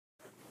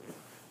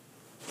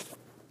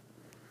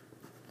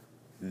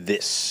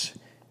This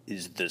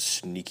is the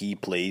Sneaky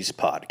Plays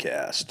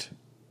Podcast,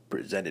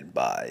 presented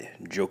by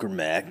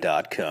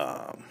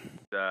JokerMag.com.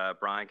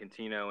 Brian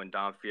Contino and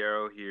Dom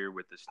Fierro here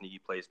with the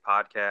Sneaky Plays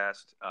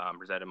Podcast,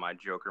 presented by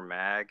Joker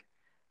Mag.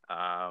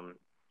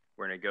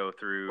 We're going to go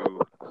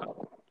through a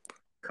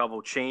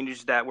couple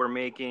changes that we're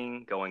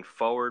making going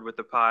forward with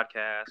the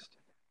podcast,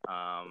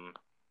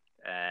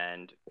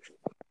 and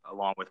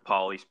along with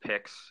Paulie's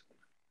picks.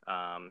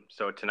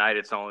 So tonight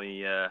it's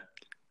only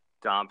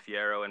Dom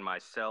Fierro and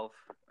myself.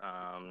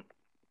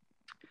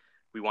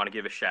 We want to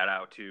give a shout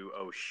out to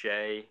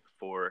O'Shea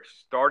for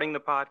starting the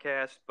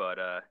podcast, but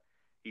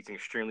he's an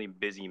extremely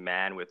busy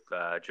man with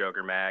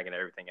Joker Mag and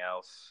everything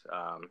else.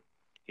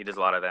 He does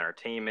a lot of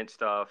entertainment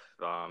stuff,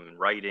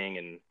 writing,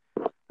 and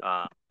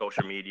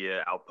social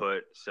media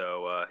output.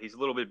 So he's a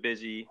little bit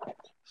busy.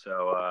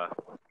 So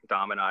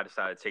Dom and I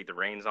decided to take the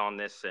reins on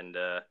this, and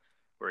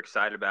we're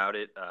excited about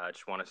it. I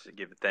just want to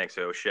give thanks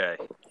to O'Shea.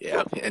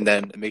 Yeah, and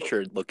then make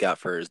sure to look out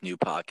for his new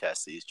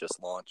podcast that he's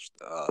just launched,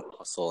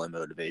 Hustle and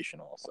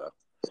Motivation also.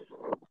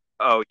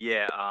 Oh,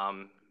 yeah.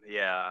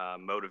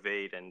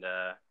 Motivate, and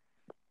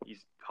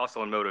he's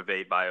Hustle and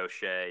Motivate by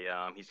O'Shea.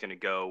 He's going to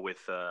go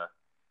with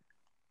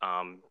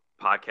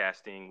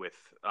podcasting with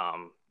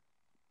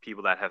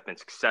people that have been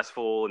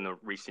successful in the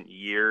recent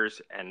years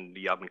and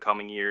the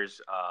up-and-coming years,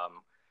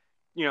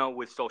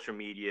 with social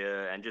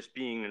media and just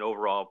being an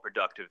overall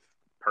productive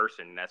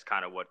person. That's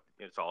kind of what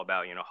it's all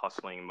about,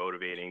 hustling and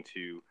motivating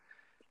to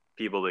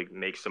people to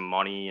make some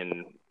money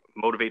and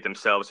motivate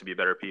themselves to be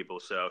better people.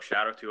 So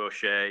shout out to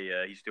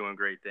O'Shea. He's doing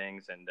great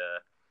things, and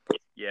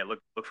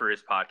look for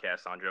his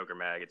podcast on Joker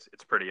Mag.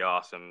 It's pretty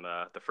awesome.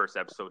 The first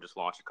episode just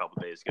launched a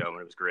couple days ago,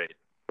 and it was great.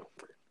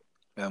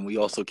 And we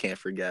also can't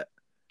forget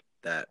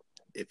that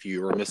if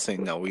you were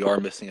missing, we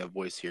are missing a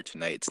voice here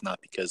tonight. It's not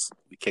because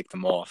we kicked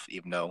him off,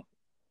 even though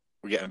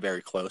we're getting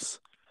very close.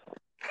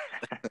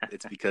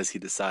 It's because he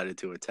decided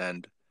to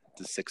attend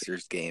the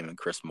Sixers game and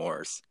Chris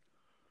Morris.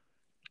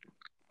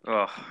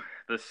 Oh,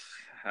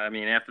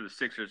 after the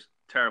Sixers'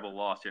 terrible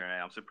loss here tonight,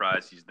 I'm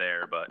surprised he's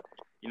there. But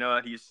you know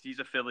what? He's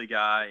a Philly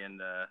guy, and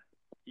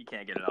he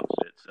can't get enough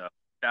of it. So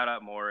shout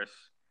out Morris.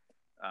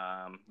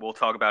 We'll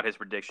talk about his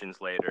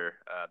predictions later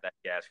that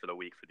he has for the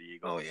week for the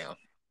Eagles. Oh, yeah.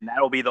 And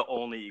that'll be the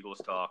only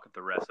Eagles talk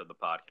the rest of the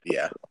podcast.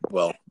 Yeah,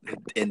 well,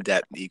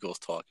 in-depth Eagles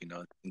talk,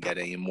 can get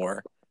any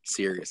more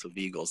serious with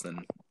Eagles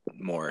than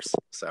Morris.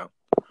 So.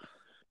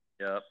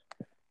 Yep.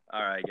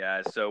 All right,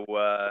 guys. So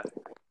we're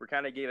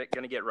kind of going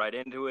to get right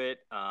into it.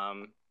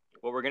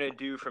 What we're going to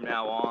do from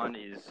now on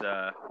is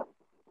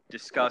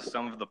discuss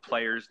some of the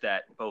players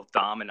that both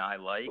Dom and I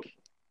like.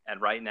 And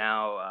right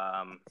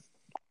now,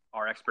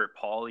 our expert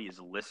Paulie is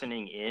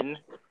listening in,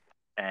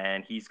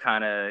 and he's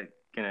kind of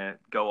going to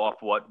go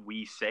off what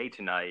we say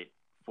tonight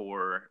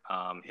for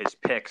his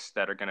picks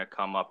that are going to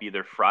come up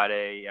either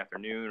Friday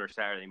afternoon or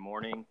Saturday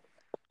morning.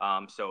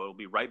 So it'll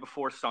be right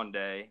before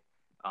Sunday.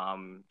 All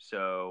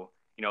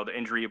their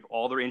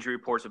injury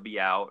reports will be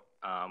out.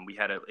 We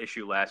had an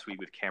issue last week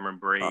with Cameron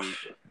Brate.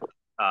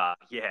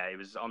 It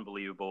was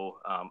unbelievable.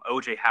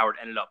 OJ Howard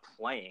ended up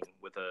playing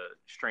with a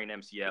strained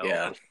MCL.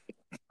 Yeah.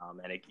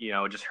 And it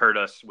just hurt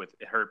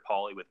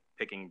Paulie with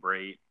picking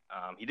Brate.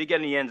 He did get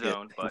in the end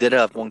zone. He did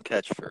have one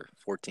catch for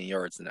 14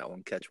 yards, and that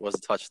one catch was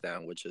a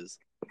touchdown, which is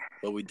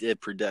what we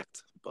did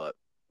predict. But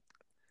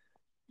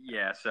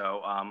yeah,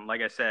 so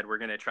like I said, we're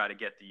gonna try to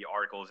get the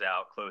articles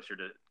out closer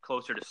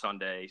to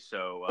Sunday,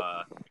 so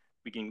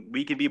we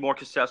can be more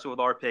successful with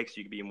our picks.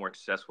 You can be more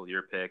successful with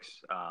your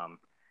picks,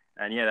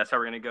 and yeah, that's how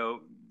we're gonna go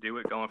do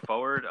it going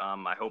forward.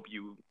 I hope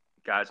you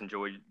guys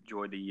enjoy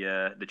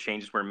the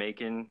changes we're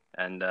making,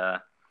 and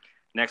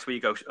next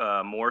week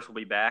Morris will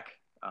be back.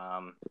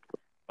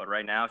 But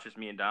right now it's just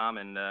me and Dom,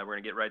 and we're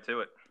gonna get right to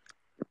it.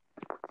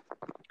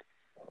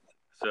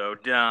 So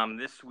Dom,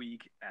 this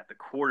week at the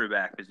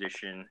quarterback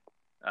position.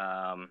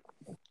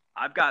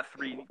 I've got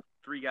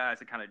three guys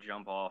that kind of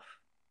jump off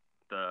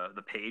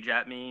the page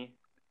at me,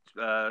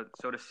 so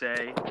to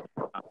say.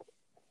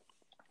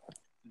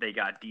 They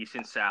got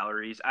decent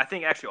salaries. I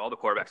think actually all the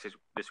quarterbacks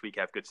this week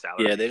have good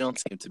salaries. Yeah, they don't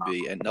seem to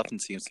be, and nothing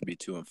seems to be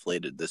too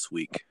inflated this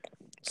week.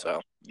 So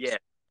yeah,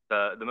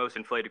 the most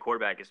inflated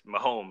quarterback is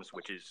Mahomes,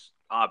 which is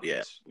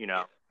obvious.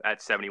 Yeah.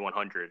 At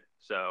 7,100.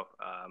 So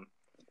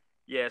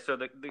so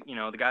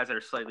the guys that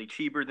are slightly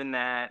cheaper than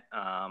that.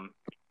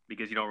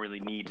 Because you don't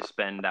really need to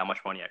spend that much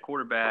money at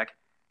quarterback.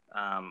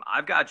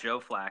 I've got Joe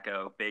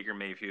Flacco, Baker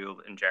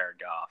Mayfield, and Jared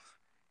Goff.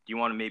 Do you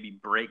want to maybe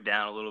break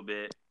down a little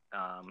bit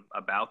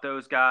about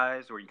those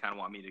guys, or you kind of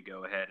want me to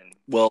go ahead and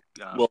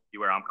see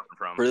where I'm coming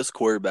from? For this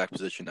quarterback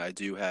position, I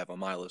do have on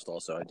my list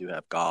also, I do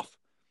have Goff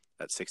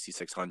at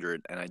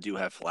 6,600, and I do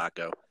have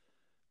Flacco.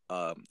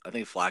 I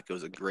think Flacco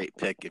is a great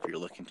pick if you're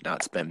looking to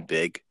not spend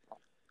big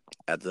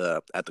at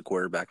the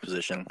quarterback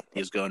position.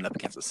 He's going up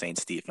against the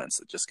Saints defense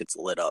that just gets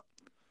lit up.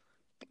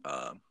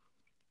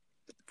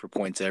 For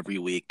points every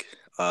week.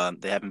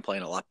 They have been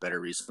playing a lot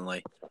better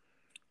recently.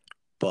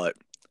 But,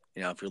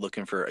 if you're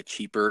looking for a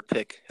cheaper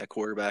pick at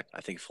quarterback, I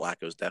think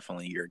Flacco's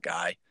definitely your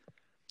guy.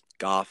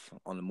 Goff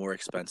on the more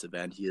expensive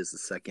end, he is the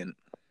second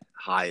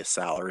highest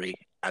salary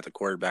at the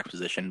quarterback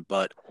position,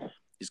 but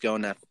he's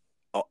going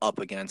up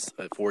against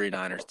a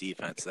 49ers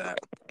defense that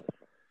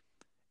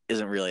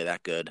isn't really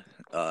that good.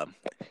 I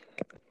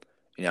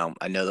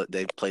know that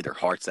they've played their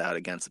hearts out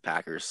against the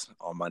Packers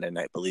on Monday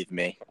night. Believe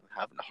me,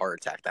 having a heart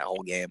attack that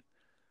whole game.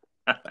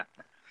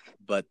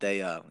 But they,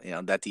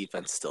 that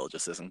defense still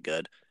just isn't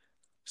good.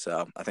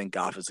 So I think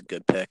Goff is a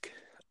good pick.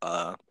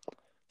 The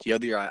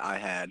other year I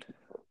had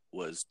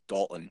was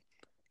Dalton.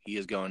 He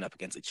is going up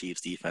against the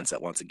Chiefs defense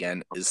that once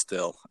again is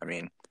still,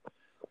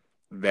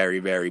 very,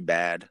 very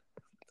bad.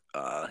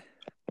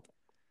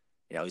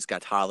 He's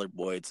got Tyler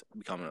Boyd's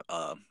becoming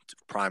a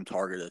prime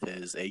target of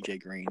his.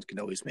 AJ Green can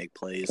always make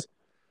plays.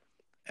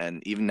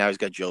 And even now he's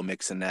got Joe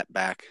Mixon that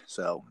back.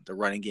 So the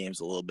running game's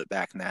a little bit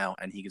back now,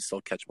 and he can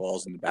still catch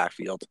balls in the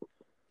backfield.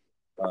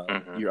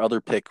 Your other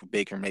pick,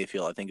 Baker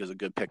Mayfield, I think is a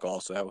good pick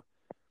also.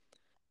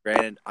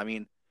 Granted,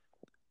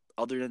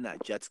 other than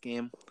that Jets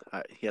game,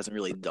 he hasn't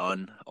really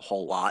done a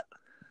whole lot.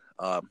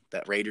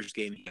 That Raiders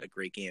game, he had a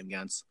great game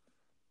against.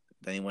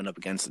 Then he went up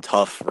against a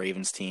tough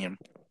Ravens team,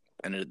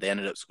 and they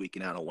ended up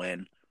squeaking out a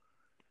win.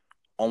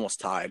 Almost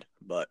tied,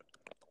 but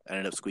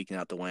ended up squeaking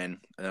out the win.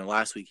 And then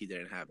last week he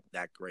didn't have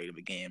that great of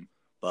a game,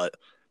 but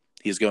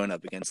he's going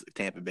up against the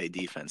Tampa Bay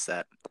defense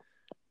that,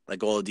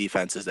 like all the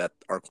defenses that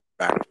our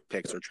quarterback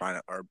picks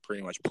are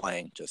pretty much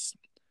playing, just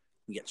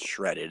get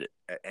shredded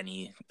at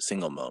any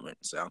single moment.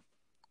 So.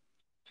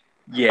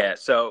 Yeah,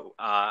 so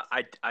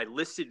I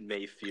listed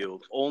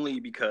Mayfield only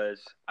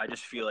because I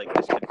just feel like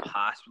this could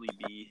possibly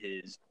be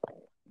his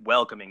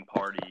welcoming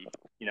party,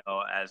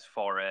 as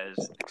far as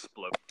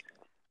explode,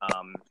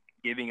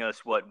 giving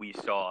us what we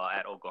saw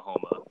at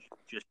Oklahoma,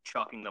 just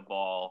chucking the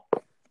ball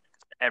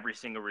every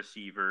single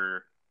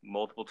receiver,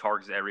 multiple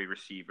targets to every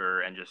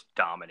receiver, and just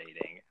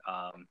dominating.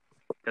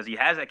 Because he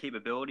has that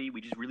capability,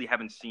 we just really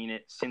haven't seen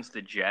it since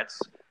the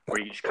Jets,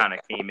 where he just kind of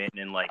came in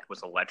and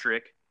was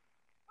electric.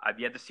 I've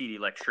yet to see the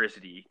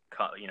electricity,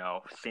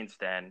 since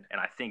then,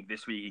 and I think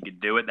this week he could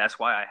do it. That's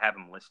why I have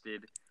him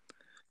listed.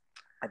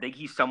 I think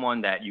he's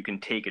someone that you can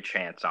take a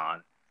chance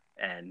on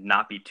and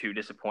not be too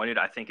disappointed.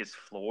 I think his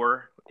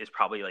floor is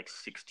probably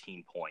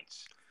 16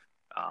 points.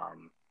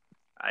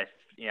 I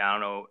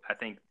don't know. I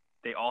think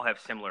they all have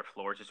similar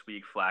floors this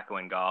week, Flacco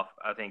and Goff.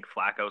 I think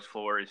Flacco's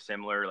floor is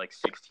similar,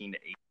 16 to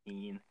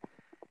 18,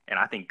 and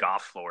I think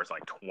Goff's floor is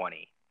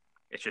 20.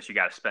 It's just you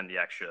got to spend the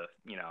extra,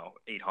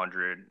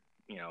 $800.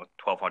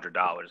 $1,200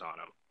 on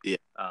him. Yeah.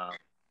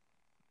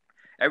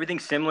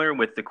 Everything's similar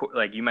with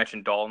like you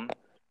mentioned, Dalton.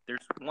 There's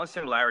one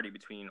similarity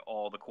between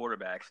all the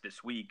quarterbacks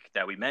this week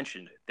that we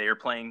mentioned. They are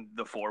playing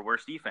the four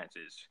worst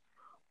defenses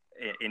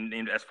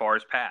in as far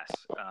as pass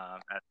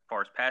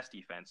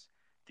defense.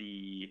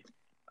 The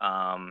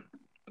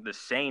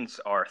Saints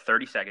are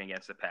 32nd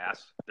against the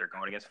pass. They're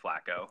going against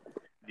Flacco.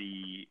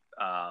 The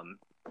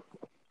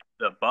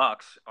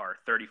Bucks are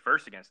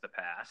 31st against the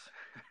pass.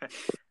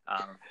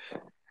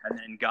 And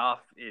then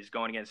Goff is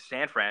going against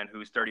San Fran,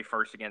 who's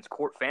 31st against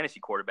fantasy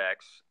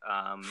quarterbacks.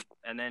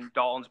 And then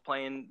Dalton's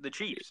playing the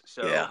Chiefs.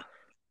 So, yeah.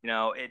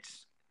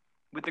 It's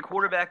with the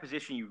quarterback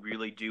position, you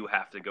really do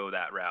have to go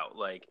that route.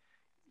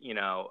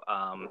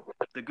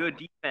 The good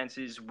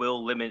defenses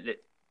will limit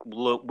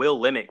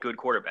good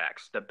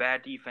quarterbacks. The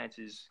bad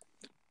defenses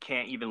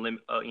can't even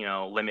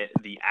limit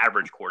the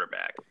average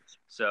quarterback.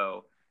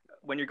 So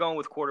when you're going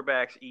with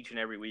quarterbacks each and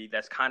every week,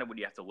 that's kind of what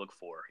you have to look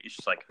for. It's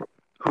just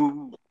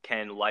who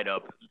can light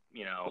up,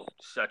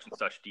 such and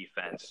such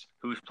defense,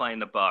 who's playing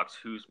the Bucks,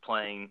 who's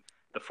playing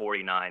the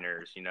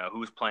 49ers,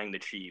 who's playing the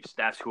Chiefs.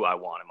 That's who I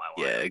want in my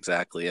lineup. Yeah,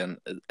 exactly. And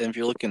if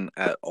you're looking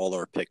at all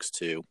our picks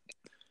too,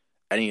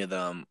 any of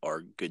them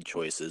are good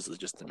choices. It's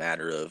just a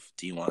matter of,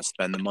 do you want to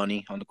spend the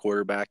money on the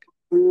quarterback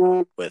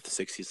with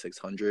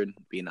 6,600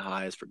 being the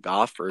highest for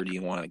Goff, or do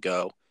you want to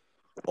go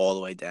all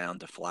the way down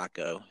to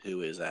Flacco,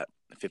 who is at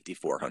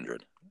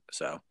 5,400?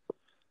 So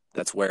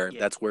that's where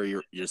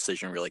your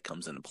decision really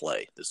comes into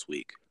play this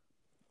week.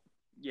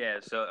 Yeah,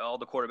 so all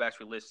the quarterbacks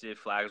we listed,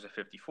 Flacco's at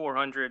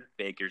 5,400,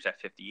 Baker's at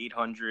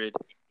 5,800.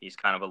 He's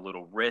kind of a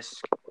little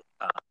risk,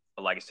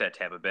 but like I said,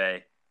 Tampa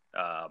Bay,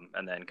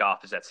 and then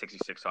Goff is at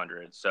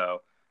 6,600. So,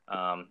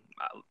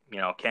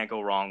 can't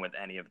go wrong with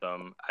any of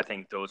them. I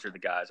think those are the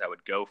guys I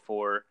would go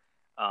for.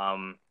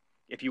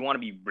 If you want to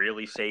be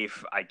really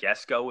safe, I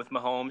guess go with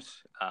Mahomes.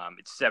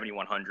 It's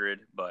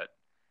 7,100, but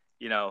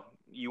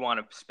you want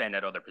to spend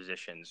at other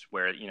positions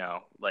where,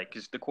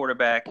 because the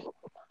quarterback,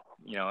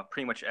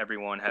 pretty much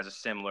everyone has a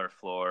similar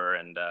floor.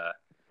 And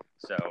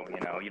so,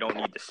 you don't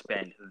need to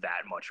spend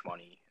that much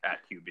money at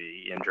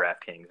QB in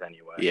DraftKings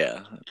anyway.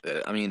 Yeah.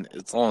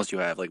 As long as you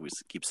have, like we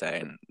keep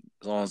saying,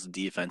 as long as the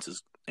defense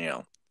is,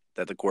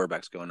 that the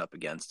quarterback's going up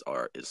against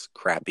is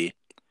crappy,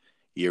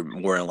 you're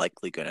more than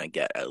likely going to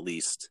get at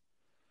least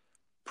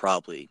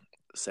probably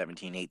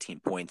 17, 18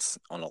 points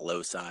on a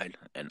low side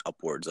and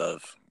upwards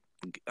of,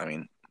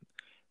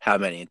 how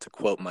many, to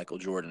quote Michael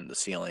Jordan, the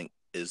ceiling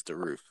is the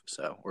roof.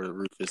 So, or the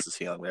roof is the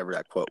ceiling, whatever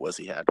that quote was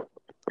he had.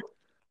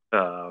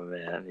 Oh,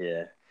 man,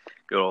 yeah.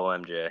 Good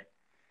old MJ.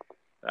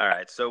 All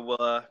right, so,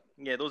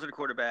 those are the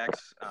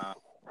quarterbacks.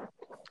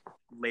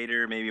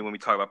 later, maybe when we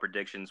talk about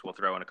predictions, we'll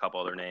throw in a couple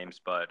other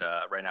names. But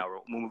right now,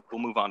 we'll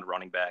move on to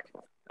running back.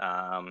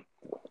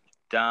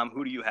 Dom,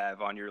 who do you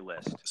have on your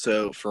list?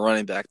 So for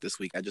running back this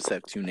week, I just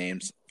have two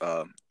names.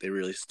 They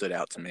really stood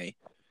out to me,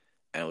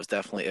 and it was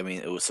definitely. I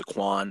mean, it was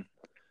Saquon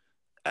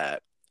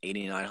at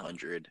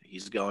 8,900.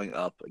 He's going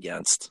up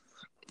against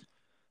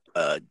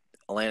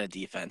Atlanta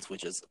defense,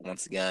 which is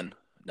once again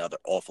another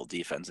awful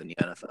defense in the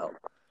NFL,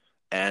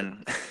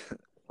 and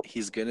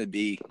he's gonna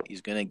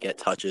get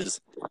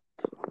touches,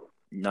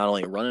 not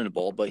only running the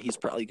ball, but he's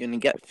probably gonna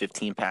get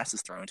 15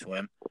 passes thrown to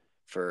him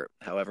for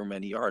however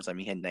many yards. I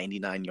mean, he had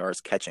 99 yards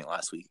catching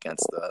last week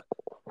against the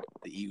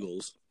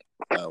Eagles,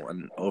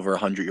 and over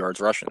 100 yards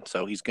rushing.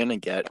 So he's gonna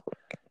get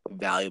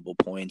valuable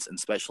points, and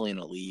especially in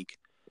a league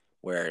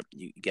where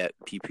you get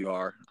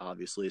PPR,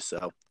 obviously.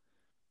 So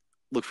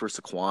look for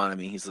Saquon. I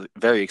mean, he's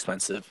very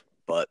expensive,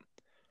 but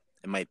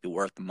it might be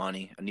worth the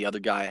money. And the other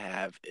guy I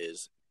have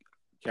is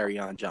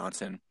Kerryon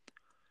Johnson.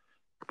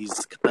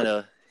 He's kind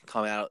of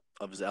come out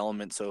of his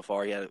element so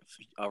far. He had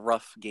a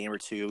rough game or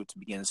two to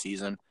begin the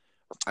season.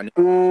 I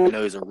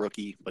know he's a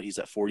rookie, but he's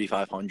at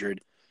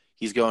 4,500.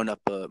 He's going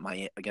up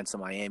against the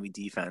Miami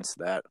defense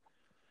that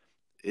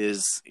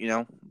is,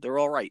 they're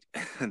all right.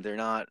 They're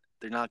not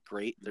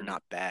great. They're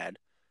not bad.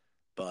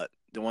 But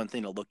the one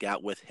thing to look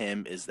at with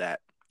him is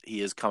that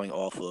he is coming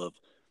off of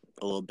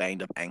a little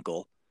banged up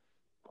ankle,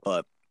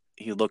 but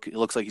it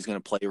looks like he's going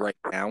to play right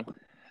now.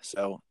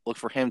 So look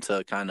for him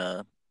to kind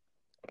of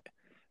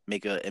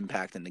make an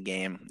impact in the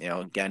game.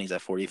 Again, he's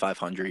at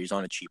 4,500. He's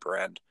on a cheaper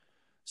end.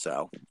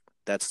 So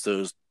that's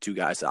those two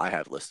guys that I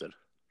have listed.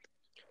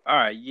 All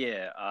right,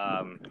 yeah.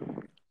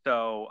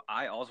 So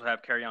I also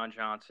have Kerryon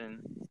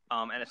Johnson,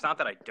 and it's not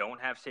that I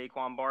don't have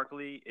Saquon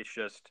Barkley. It's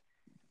just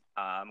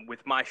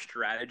with my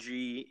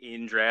strategy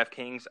in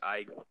DraftKings,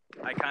 I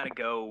kind of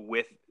go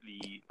with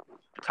the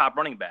top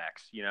running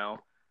backs.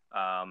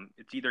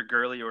 It's either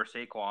Gurley or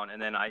Saquon,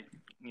 and then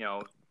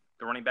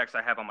the running backs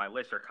I have on my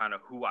list are kind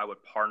of who I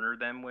would partner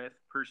them with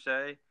per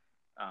se,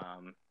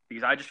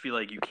 because I just feel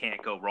like you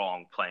can't go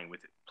wrong playing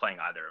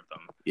either of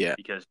them. Yeah.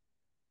 Because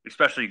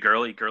especially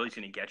Gurley's going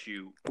to get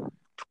you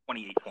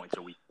 28 points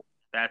a week.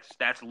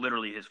 That's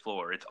literally his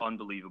floor. It's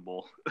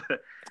unbelievable.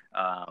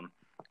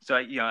 So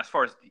as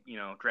far as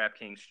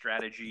DraftKings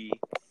strategy,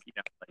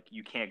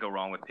 you can't go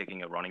wrong with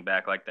picking a running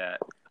back like that.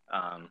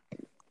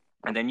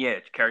 And then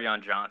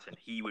Kerryon Johnson,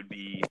 he would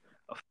be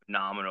a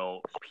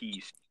phenomenal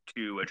piece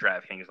to a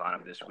DraftKings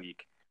lineup this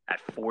week at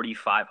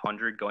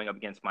 4,500 going up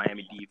against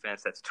Miami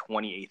defense. That's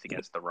 28th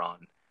against the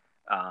run.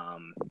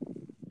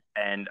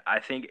 And I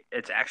think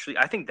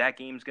that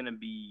game's going to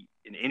be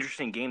an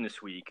interesting game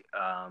this week.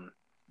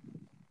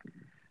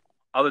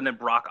 Other than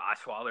Brock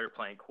Osweiler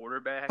playing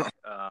quarterback,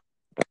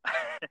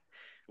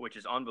 which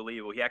is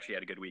unbelievable. He actually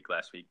had a good week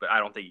last week, but I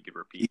don't think he could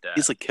repeat that.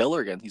 He's a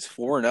killer again. He's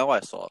 4-0, I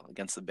saw,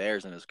 against the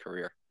Bears in his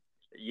career.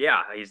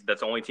 Yeah,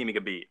 that's the only team he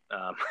could beat.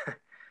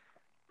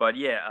 But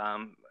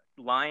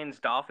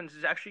Lions-Dolphins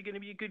is actually going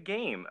to be a good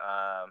game.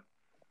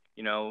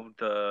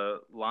 The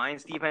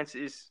Lions defense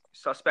is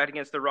suspect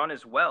against the run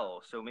as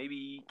well. So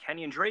maybe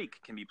Kenyon Drake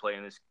can be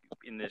playing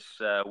in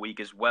this week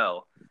as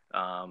well.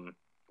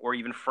 Or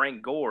even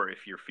Frank Gore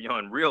if you're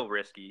feeling real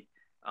risky.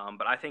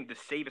 But I think the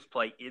safest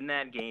play in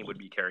that game would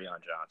be Kerryon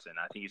Johnson.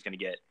 I think he's going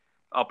to get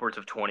upwards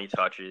of 20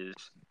 touches,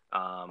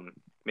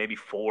 maybe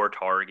 4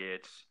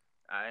 targets.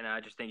 And I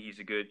just think he's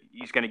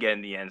going to get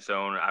in the end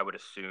zone, I would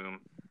assume.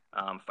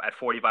 At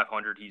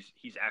 4,500,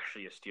 he's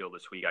actually a steal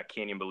this week. I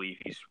can't even believe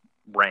he's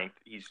ranked.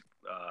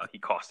 He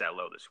cost that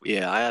low this week.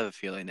 Yeah, I have a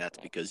feeling that's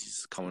because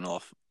he's coming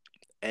off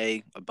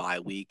a bye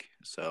week,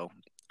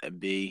 and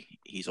B,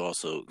 he's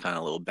also kind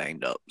of a little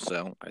banged up.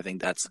 So I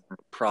think that's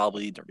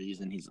probably the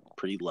reason he's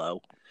pretty low.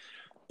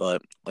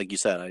 But like you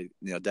said, I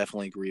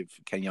definitely agree with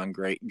Kenyon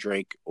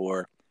Drake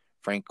or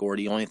Frank Gore.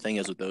 The only thing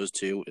is with those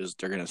two is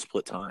they're going to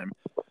split time.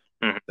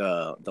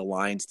 The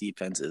Lions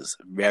defense is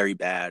very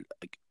bad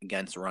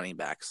against running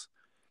backs.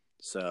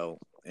 So,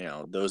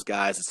 those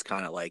guys, it's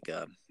kind of like,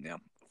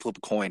 flip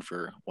a coin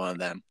for one of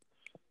them.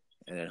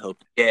 And then hope.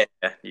 Yeah.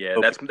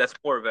 That's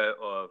more of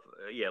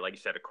like you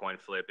said, a coin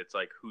flip. It's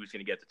like who's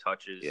going to get the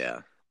touches.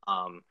 Yeah.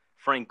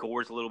 Frank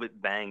Gore's a little bit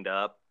banged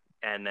up.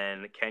 And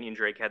then Kenyon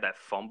Drake had that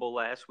fumble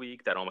last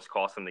week that almost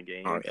cost him the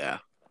game. Oh, yeah.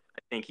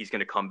 I think he's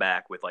going to come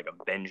back with like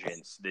a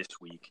vengeance this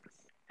week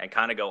and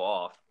kind of go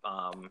off.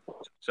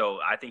 So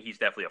I think he's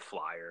definitely a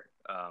flyer.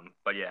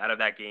 But yeah, out of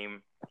that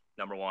game,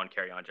 number one,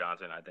 Kerryon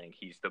Johnson, I think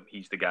he's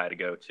the guy to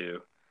go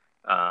to.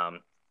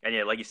 And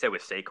yeah, like you said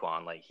with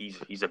Saquon, like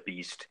he's a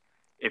beast.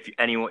 If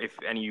any of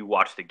you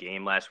watched the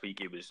game last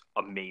week, it was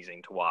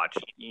amazing to watch.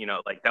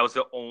 That was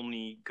the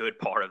only good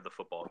part of the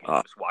football game,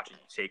 was watching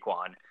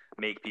Saquon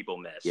make people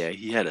miss. Yeah,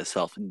 he had a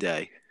self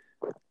day.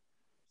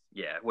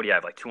 Yeah, what do you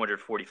have, like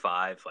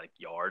 245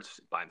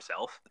 yards by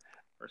himself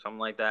or something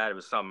like that? It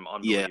was something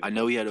unbelievable. Yeah, I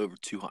know he had over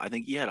 200. I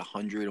think he had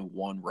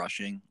 101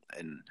 rushing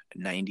and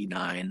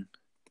 99.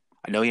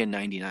 I know he had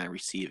 99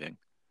 receiving.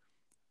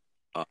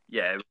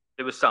 Yeah,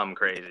 it was something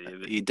crazy.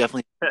 He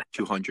definitely had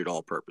 200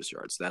 all-purpose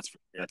yards. That's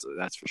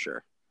for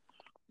sure.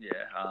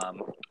 Yeah.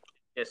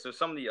 Yeah. So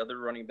some of the other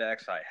running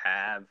backs I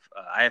have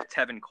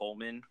Tevin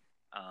Coleman,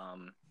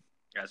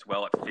 as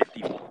well at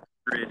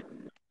 5,400.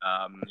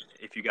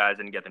 If you guys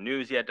didn't get the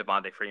news yet,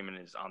 Devontae Freeman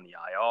is on the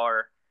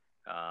IR,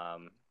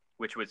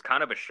 which was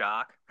kind of a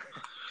shock.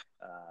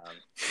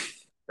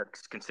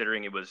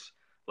 Considering it was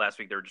last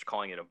week, they were just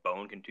calling it a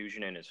bone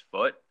contusion in his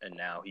foot, and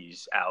now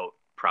he's out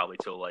probably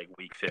till like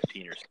week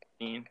 15 or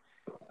 16.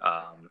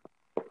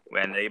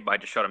 And they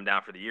might just shut him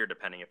down for the year,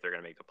 depending if they're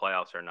going to make the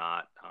playoffs or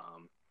not.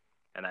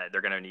 And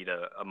they're going to need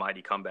a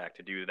mighty comeback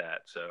to do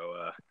that.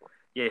 So,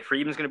 yeah,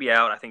 Freeman's going to be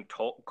out. I think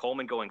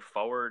Coleman going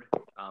forward,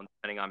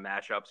 depending on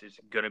matchups, is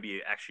going to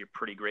be actually a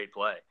pretty great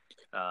play.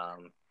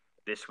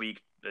 This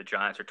week, the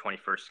Giants are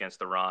 21st against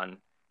the run.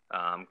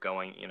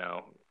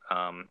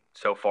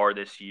 So far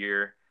this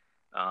year,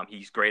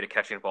 he's great at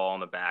catching the ball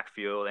in the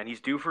backfield, and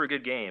he's due for a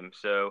good game.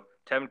 So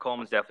Tevin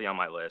Coleman's definitely on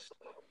my list.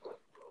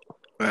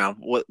 Well,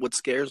 what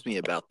scares me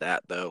about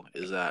that, though,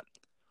 is that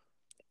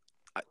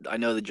I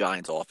know the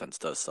Giants' offense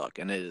does suck,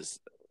 and it is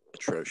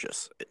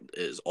atrocious. It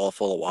is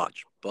awful to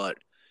watch. But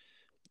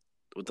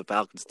with the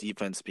Falcons'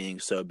 defense being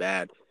so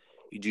bad,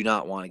 you do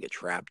not want to get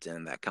trapped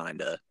in that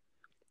kind of,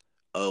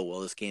 oh,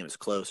 well, this game is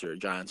closer, the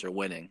Giants are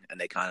winning,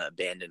 and they kind of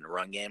abandon the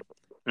run game.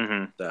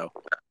 Mm-hmm. So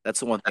that's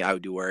the one thing I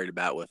would be worried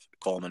about with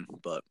Coleman.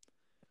 But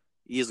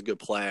he is a good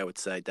play, I would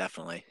say,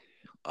 definitely.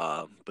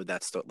 But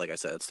that's, like I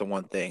said, it's the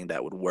one thing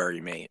that would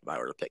worry me if I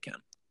were to pick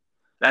him.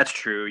 That's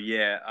true,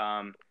 yeah.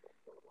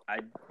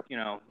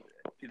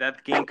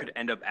 That game could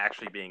end up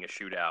actually being a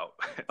shootout.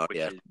 Oh,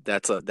 yeah,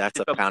 that's a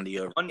pound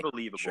you over.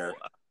 Unbelievable. Sure.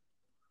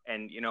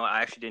 And,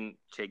 I actually didn't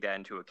take that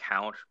into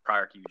account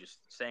prior to you just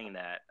saying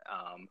that.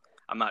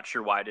 I'm not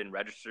sure why it didn't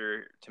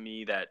register to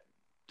me that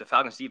the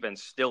Falcons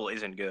defense still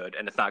isn't good,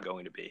 and it's not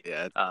going to be.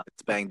 Yeah,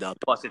 it's banged up.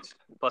 Plus it's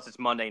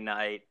Monday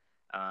night.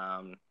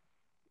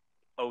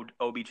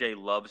 OBJ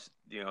loves,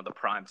 the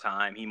prime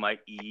time. He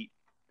might eat.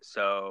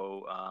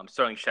 So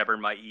Sterling Shepard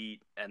might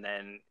eat, and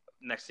then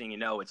next thing you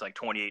know, it's like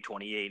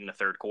 28-28 in the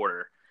third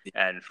quarter,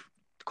 and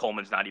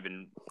Coleman's not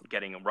even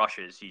getting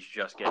rushes. He's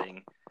just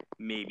getting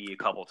maybe a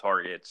couple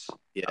targets.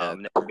 Yeah,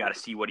 we got to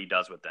see what he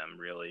does with them,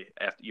 really,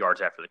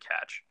 yards after the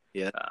catch.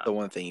 Yeah, the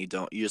one thing you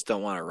just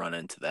don't want to run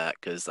into that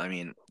because, I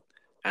mean,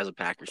 as a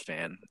Packers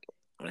fan,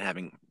 when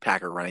having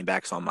Packer running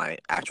backs on my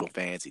actual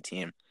fantasy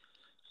team,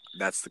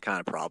 that's the kind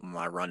of problem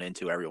I run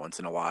into every once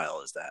in a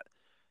while is that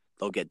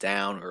they'll get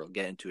down or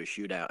get into a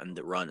shootout and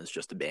the run is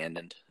just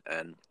abandoned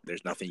and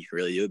there's nothing you can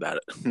really do about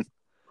it.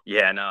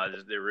 Yeah, no,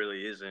 there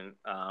really isn't.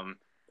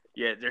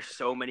 There's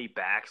so many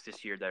backs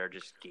this year that are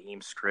just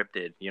game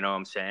scripted. You know what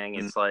I'm saying?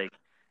 It's like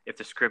if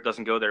the script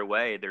doesn't go their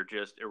way, they're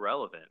just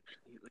irrelevant.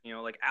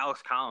 Like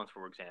Alex Collins,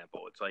 for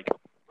example. It's like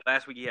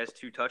last week he has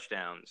 2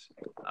 touchdowns.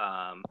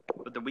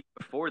 But the week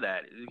before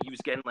that, he was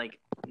getting like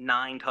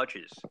 9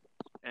 touches.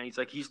 And he's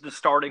the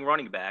starting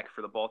running back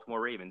for the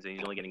Baltimore Ravens, and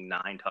he's only getting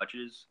 9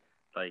 touches.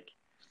 Like,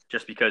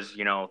 just because,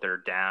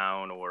 they're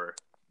down or,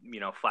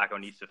 Flacco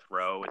needs to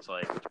throw, it's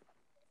like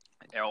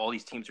all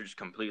these teams are just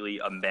completely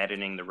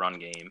abandoning the run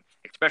game,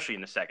 especially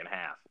in the second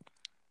half.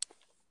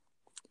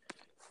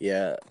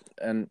 Yeah,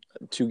 and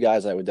 2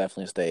 guys I would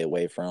definitely stay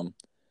away from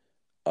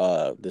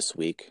this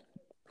week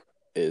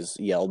is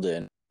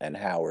Yeldon and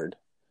Howard.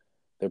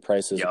 Their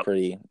prices are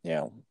pretty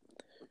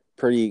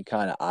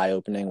kind of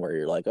eye-opening where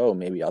you're like, oh,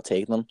 maybe I'll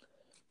take them.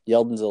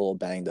 Yeldon's a little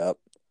banged up,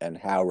 and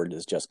Howard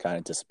has just kind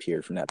of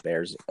disappeared from that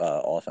Bears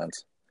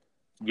offense.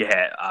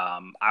 Yeah,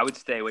 I would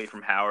stay away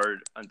from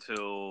Howard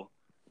until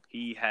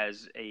he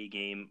has a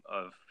game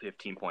of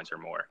 15 points or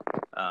more.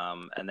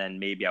 And then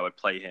maybe I would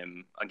play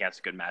him against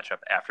a good matchup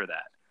after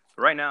that.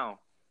 But right now,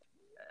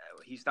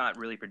 he's not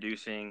really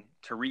producing.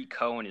 Tariq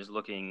Cohen is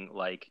looking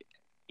like,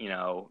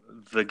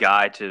 the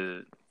guy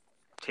to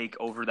take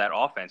over that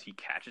offense. He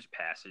catches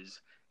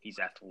passes. He's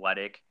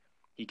athletic.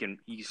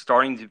 He's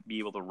starting to be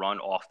able to run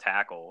off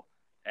tackle,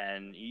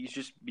 and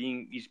he's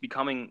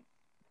becoming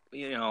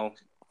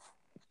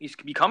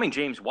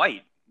James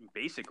White,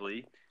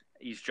 basically.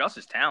 He's just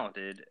as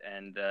talented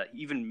and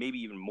maybe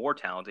even more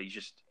talented. He's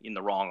just in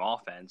the wrong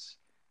offense.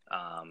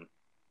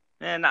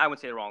 And I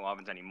wouldn't say the wrong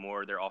offense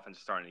anymore. Their offense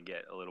is starting to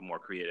get a little more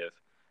creative.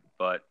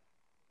 But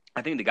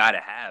I think the guy to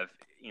have,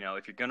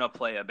 if you're going to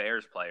play a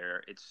Bears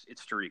player, it's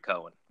Tariq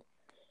Cohen.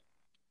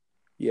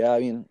 Yeah, I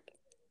mean,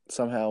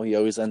 somehow he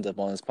always ends up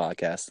on his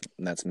podcast,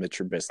 and that's Mitch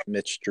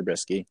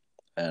Trubisky.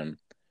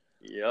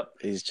 Yep.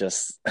 He's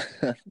just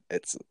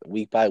it's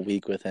week by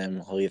week with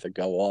him. He'll either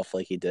go off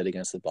like he did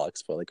against the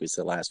Bucs, but like we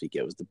said last week,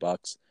 it was the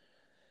Bucs.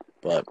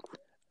 But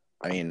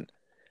I mean,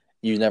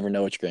 you never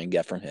know what you're going to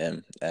get from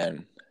him,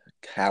 and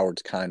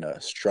Howard's kind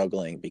of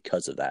struggling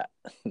because of that.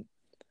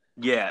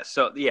 Yeah.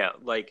 So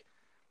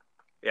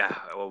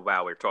Oh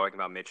wow, we're talking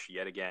about Mitch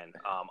yet again.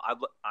 I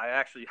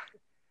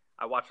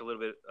watched a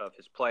little bit of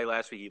his play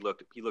last week.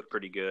 He looked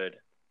pretty good.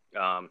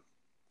 I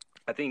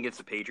think against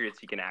the Patriots,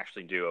 he can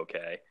actually do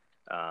okay.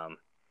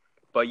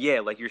 But yeah,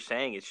 like you're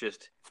saying, it's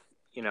just,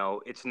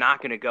 it's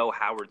not going to go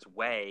Howard's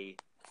way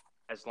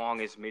as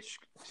long as Mitch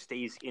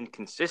stays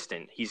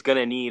inconsistent. He's going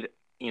to need,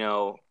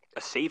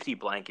 a safety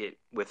blanket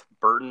with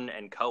Burton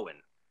and Cohen.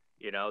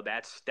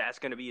 That's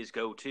going to be his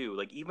go-to.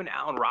 Like even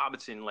Allen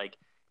Robinson, like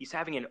he's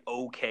having an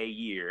okay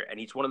year, and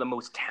he's one of the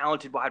most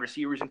talented wide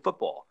receivers in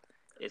football.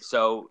 It's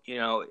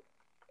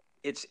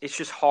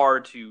just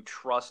hard to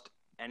trust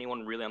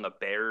anyone really on the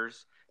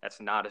Bears that's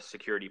not a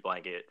security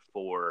blanket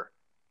for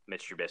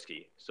Mitch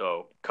Trubisky.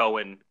 So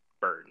Cohen,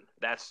 Burton.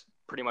 That's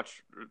pretty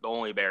much the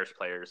only Bears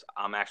players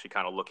I'm actually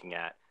kind of looking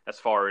at as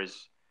far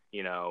as,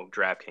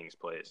 DraftKings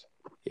plays.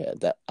 Yeah,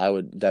 that I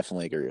would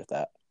definitely agree with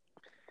that.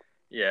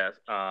 Yeah.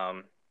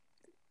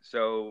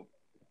 So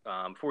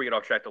before we get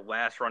off track, the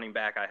last running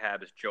back I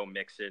have is Joe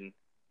Mixon.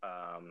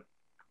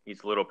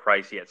 He's a little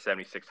pricey at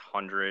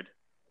 7,600.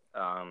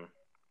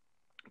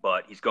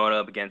 But he's going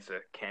up against a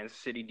Kansas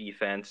City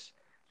defense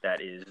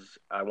that is,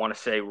 I want to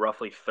say,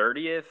 roughly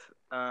 30th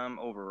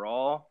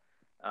overall.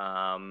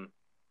 And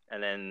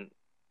then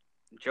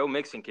Joe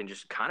Mixon can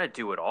just kind of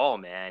do it all,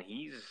 man.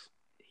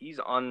 He's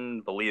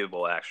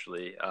unbelievable,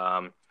 actually.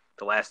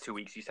 The last 2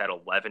 weeks, he's had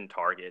 11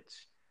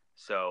 targets.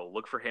 So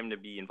look for him to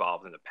be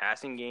involved in the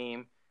passing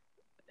game.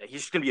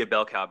 He's just going to be a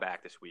bell cow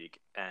back this week.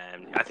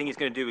 And I think he's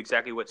going to do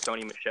exactly what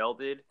Sony Michel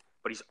did.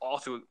 But he's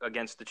also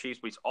against the Chiefs,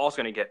 but he's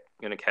also going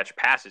to catch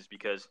passes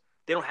because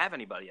they don't have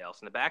anybody else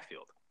in the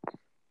backfield.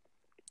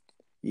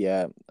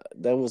 Yeah,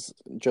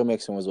 Joe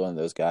Mixon was one of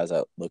those guys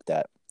I looked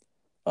at.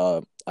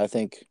 I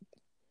think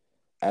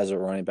as a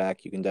running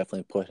back, you can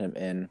definitely put him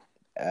in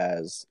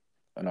as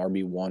an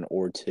RB1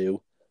 or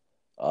 2.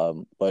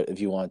 But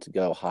if you want to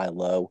go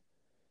high-low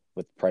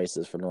with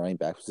prices for the running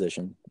back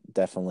position,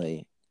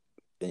 definitely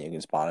then you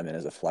can spot him in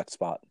as a flex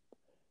spot.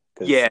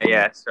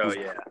 Yeah.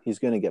 He's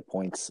going to get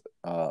points.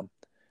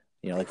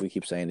 Like we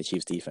keep saying, the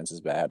Chiefs' defense is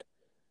bad.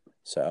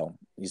 So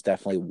he's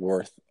definitely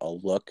worth a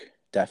look,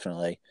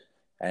 definitely.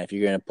 And if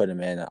you're going to put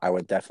him in, I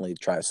would definitely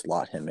try to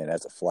slot him in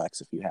as a flex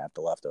if you have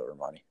the leftover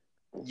money.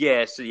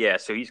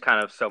 So he's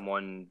kind of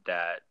someone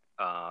that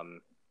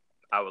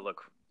I would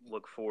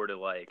look forward to,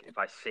 like, if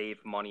I save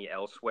money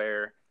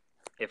elsewhere,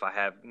 if I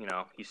have,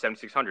 he's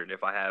 7,600.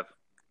 If I have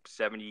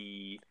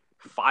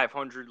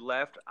 7,500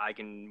 left, I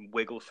can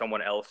wiggle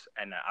someone else,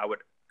 and I would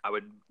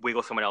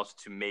wiggle someone else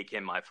to make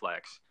him my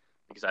flex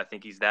because I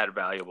think he's that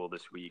valuable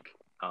this week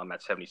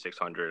at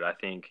 7,600. I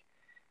think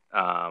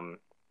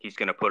he's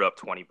going to put up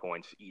 20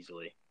 points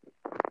easily.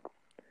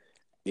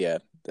 Yeah,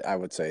 I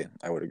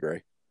would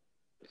agree.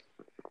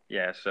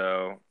 Yeah,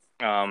 so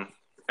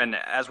and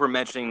as we're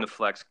mentioning the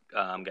flex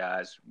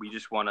guys, we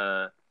just want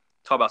to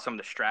talk about some of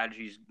the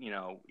strategies,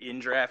 in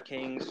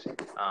DraftKings.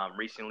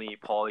 Recently,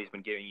 Paulie's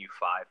been giving you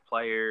 5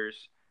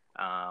 players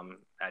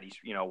at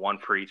each, one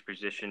for each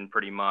position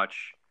pretty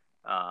much.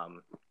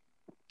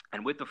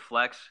 And with the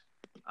flex,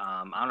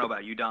 I don't know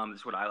about you, Dom,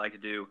 this is what I like to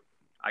do.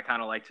 I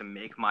kind of like to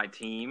make my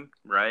team,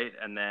 right?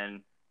 And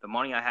then the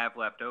money I have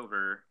left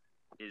over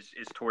is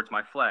towards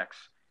my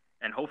flex.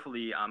 And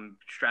hopefully I'm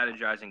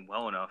strategizing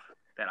well enough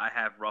that I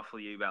have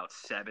roughly about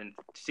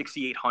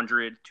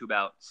 6,800 to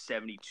about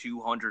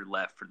 7,200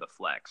 left for the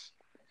flex.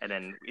 And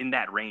then in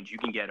that range, you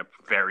can get a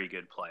very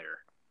good player.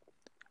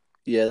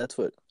 Yeah, that's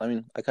what – I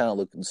mean, I kind of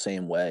look the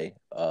same way.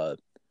 I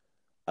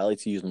like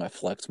to use my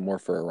flex more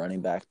for a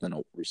running back than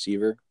a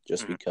receiver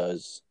just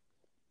because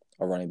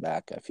a running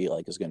back I feel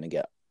like is going to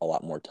get a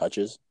lot more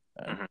touches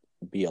and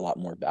be a lot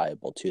more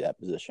valuable to that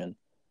position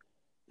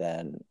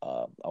than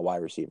a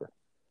wide receiver.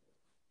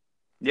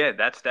 Yeah,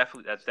 that's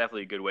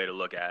definitely a good way to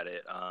look at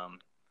it.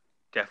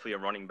 Definitely a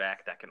running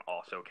back that can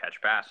also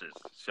catch passes.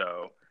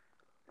 So,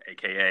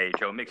 AKA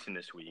Joe Mixon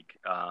this week,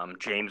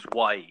 James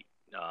White,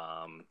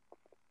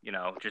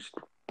 just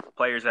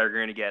players that are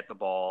going to get the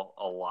ball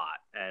a lot,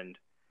 and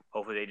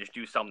hopefully they just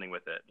do something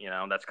with it.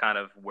 That's kind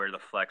of where the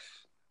flex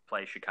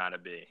play should kind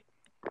of be.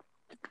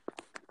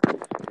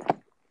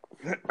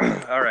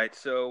 All right,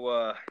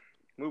 so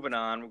moving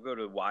on, we'll go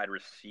to wide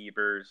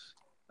receivers.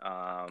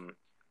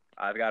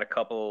 I've got a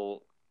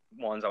couple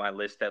ones on my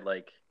list that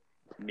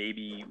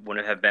maybe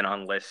wouldn't have been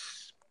on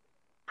lists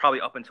probably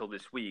up until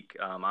this week.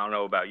 I don't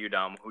know about you,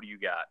 Dom. Who do you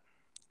got?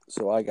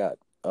 So I got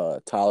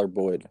Tyler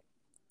Boyd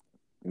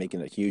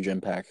making a huge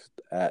impact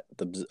at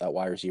the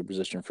wide receiver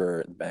position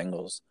for the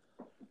Bengals.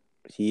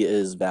 He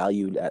is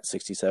valued at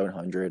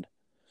 6,700.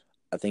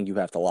 I think you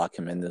have to lock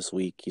him in this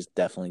week. He's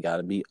definitely got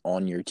to be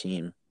on your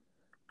team.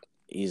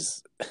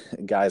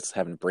 Guy's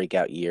having a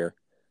breakout year,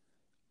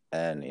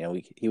 and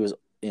he was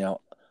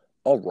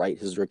all right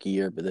his rookie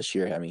year, but this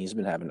year, I mean, he's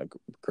been having a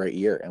great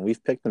year, and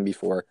we've picked him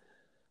before,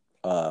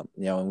 and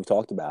we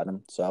talked about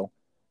him. So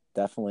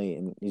definitely,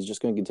 and he's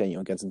just going to continue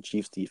against the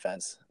Chiefs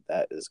defense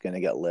that is going to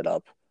get lit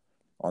up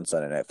on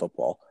Sunday Night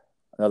Football.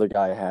 Another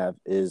guy I have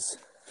is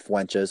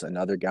Fuentes,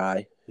 another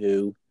guy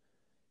who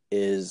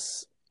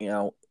is,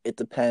 it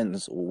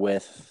depends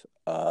with,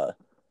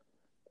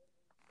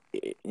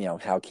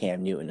 how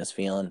Cam Newton is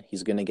feeling.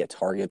 He's going to get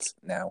targets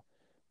now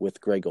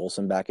with Greg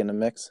Olsen back in the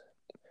mix.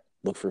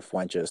 Look for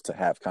Fuentes to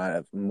have kind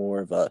of more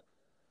of a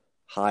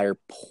higher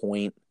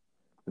point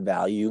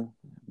value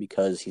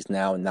because he's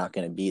now not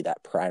going to be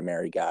that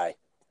primary guy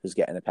who's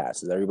getting the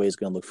passes. Everybody's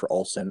going to look for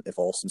Olsen. If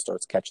Olsen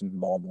starts catching the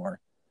ball more,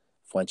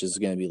 Funches is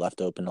going to be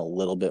left open a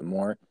little bit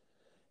more.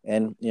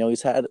 And,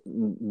 he's had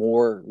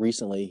more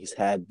recently, he's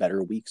had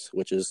better weeks,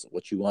 which is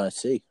what you want to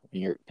see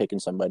when you're picking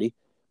somebody.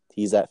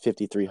 He's at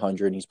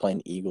 5,300 and he's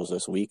playing Eagles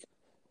this week.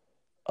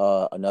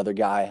 Another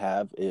guy I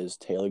have is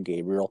Taylor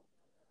Gabriel,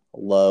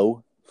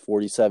 low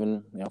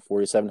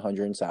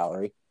 4,700 in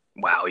salary.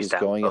 Wow, he's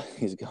going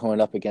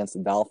up against the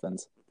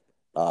Dolphins.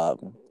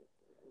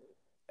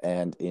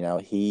 And,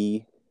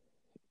 he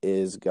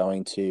is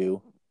going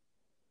to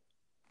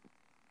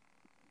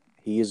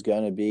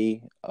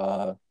be,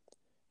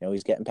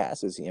 he's getting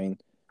passes. I mean,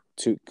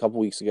 a couple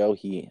weeks ago,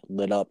 he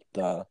lit up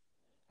the.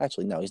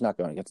 Actually, no, he's not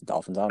going against the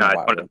Dolphins. I don't know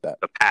why I wrote that.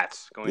 The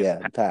Pats.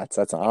 The Pats.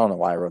 I don't know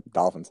why I wrote the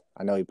Dolphins.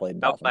 I know he played the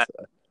Dolphins.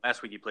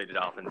 Last week he played the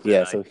Dolphins.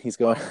 Yeah, so he's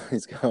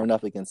going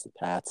up against the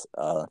Pats.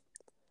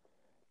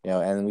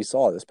 And we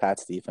saw this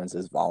Pats defense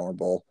is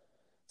vulnerable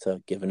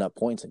to giving up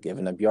points and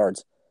giving up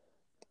yards.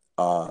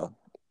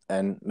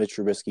 And Mitch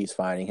Trubisky's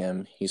finding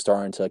him. He's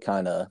starting to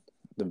kind of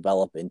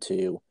develop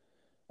into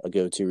a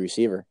go-to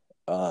receiver.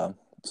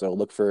 So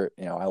look for,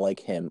 I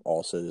like him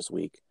also this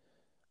week.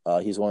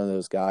 He's one of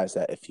those guys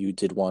that if you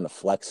did want to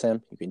flex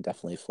him, you can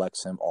definitely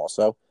flex him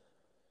also.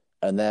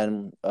 And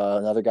then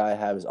another guy I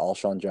have is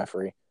Alshon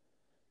Jeffrey.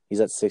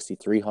 He's at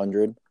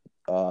 6,300.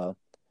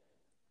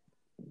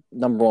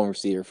 Number one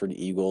receiver for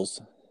the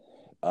Eagles.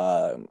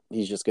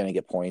 He's just going to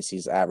get points.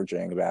 He's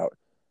averaging about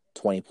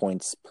 20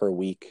 points per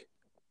week,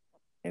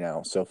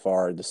 so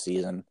far this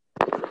season.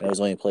 And he's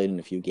only played in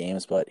a few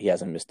games, but he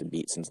hasn't missed a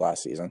beat since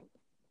last season.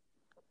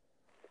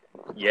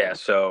 Yeah,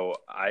 so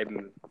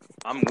I'm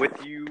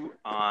with you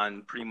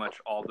on pretty much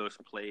all those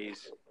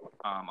plays.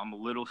 I'm a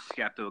little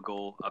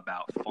skeptical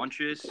about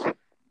Funches,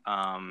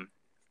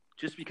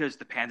 just because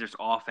the Panthers'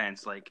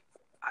 offense,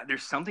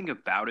 there's something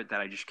about it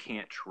that I just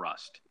can't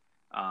trust.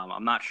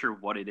 I'm not sure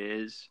what it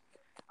is.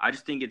 I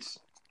just think it's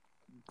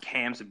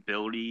Cam's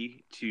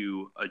ability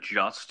to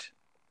adjust,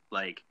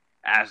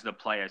 as the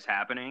play is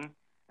happening,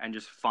 and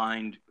just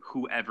find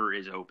whoever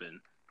is open.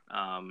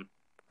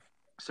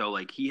 So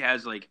he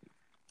has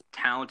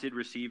talented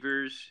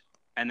receivers,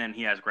 and then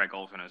he has Greg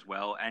Olsen as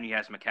well, and he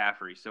has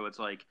McCaffrey. So it's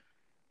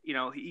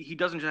he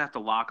doesn't just have to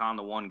lock on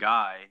to one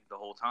guy the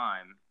whole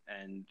time,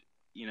 and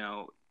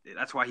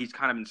that's why he's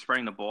kind of been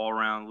spreading the ball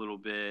around a little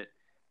bit.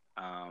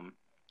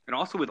 And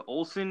also with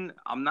Olsen,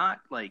 I'm not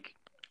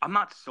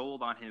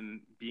sold on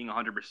him being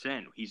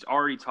 100%. He's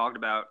already talked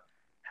about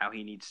how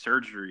he needs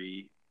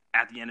surgery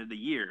at the end of the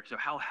year. So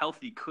how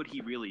healthy could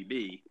he really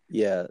be?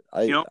 Yeah,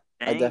 I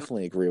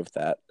definitely agree with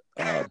that.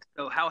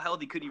 So how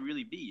healthy could he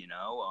really be?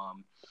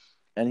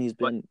 And he's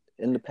been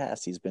in the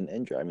past. He's been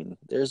injured. I mean,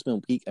 there's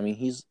been week. I mean,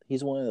 he's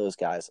one of those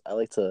guys. I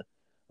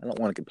don't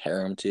want to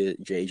compare him to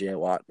J.J.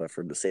 Watt, but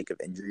for the sake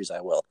of injuries, I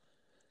will.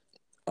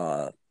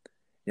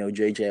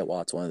 J.J.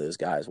 Watt's one of those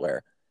guys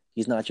where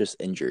he's not just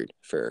injured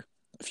for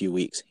a few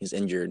weeks. He's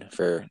injured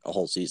for a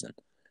whole season.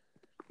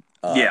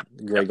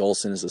 Greg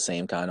Olsen is the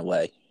same kind of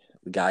way.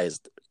 The guy is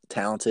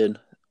talented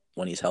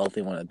when he's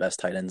healthy, one of the best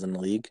tight ends in the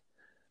league.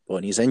 But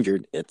when he's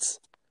injured, it's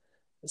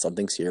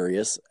something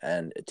serious,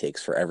 and it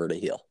takes forever to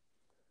heal.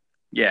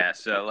 Yeah,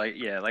 so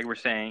like we're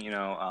saying,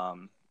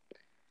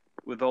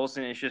 with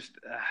Olsen, it's just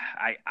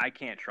I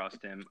can't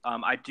trust him.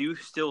 I do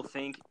still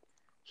think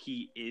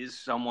he is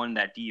someone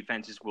that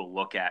defenses will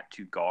look at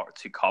to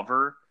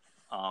cover,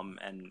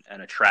 and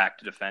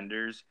attract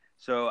defenders.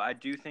 So I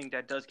do think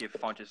that does give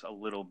Funches a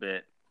little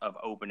bit of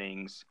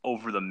openings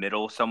over the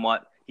middle,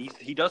 somewhat.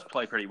 He does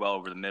play pretty well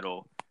over the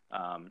middle,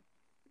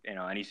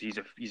 and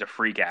he's a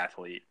freak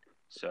athlete.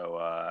 So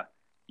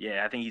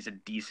I think he's a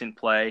decent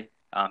play.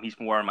 He's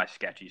more on my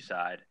sketchy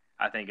side.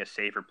 I think a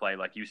safer play,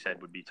 like you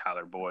said, would be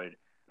Tyler Boyd.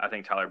 I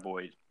think Tyler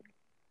Boyd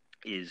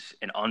is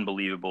an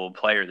unbelievable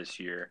player this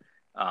year.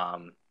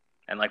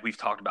 And like we've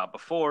talked about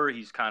before,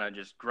 he's kind of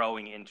just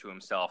growing into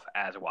himself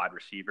as a wide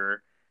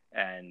receiver.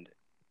 And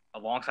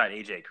alongside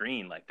AJ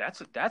Green,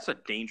 that's a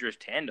dangerous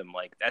tandem.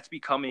 That's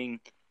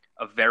becoming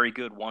a very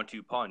good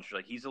 1-2 punch.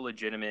 He's a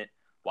legitimate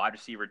wide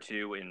receiver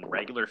too in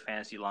regular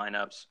fantasy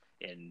lineups,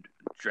 in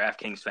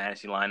DraftKings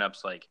fantasy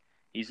lineups.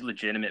 He's a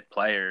legitimate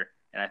player.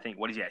 And I think,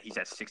 what is he at? He's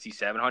at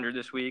 6,700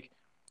 this week.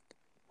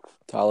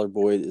 Tyler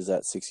Boyd is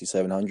at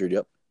 6,700.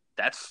 Yep.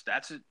 That's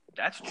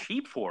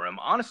cheap for him,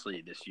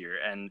 honestly, this year.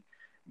 And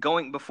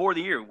going before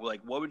the year, what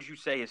would you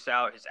say his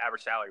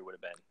average salary would have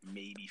been?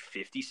 Maybe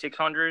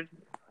 5,600.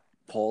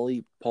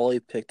 Paulie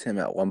picked him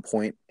at one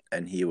point,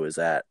 and he was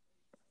at,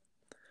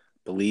 I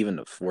believe, in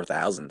the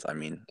 4,000s. I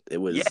mean, it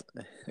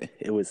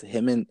was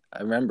him and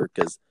I remember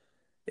because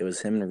it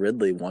was him and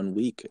Ridley one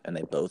week, and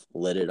they both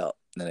lit it up.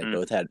 And they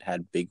both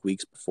had big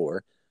weeks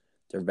before.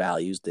 Their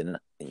values didn't,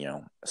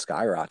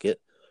 skyrocket.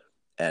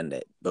 And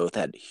they both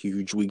had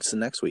huge weeks the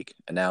next week.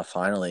 And now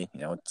finally,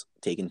 it's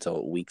taken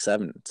till week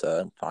 7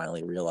 to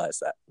finally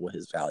realize what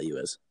his value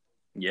is.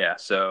 Yeah,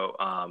 so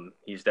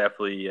he's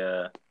definitely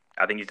I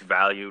think he's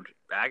valued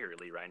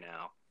accurately right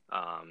now,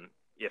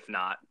 if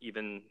not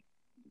even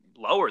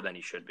lower than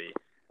he should be.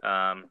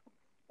 And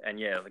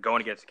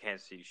going against the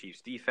Kansas City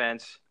Chiefs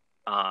defense,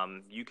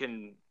 you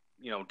can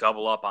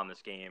double up on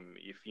this game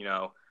if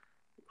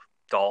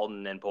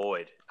Dalton and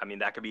Boyd. I mean,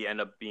 that could end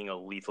up being a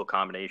lethal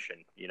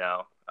combination,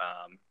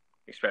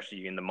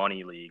 especially in the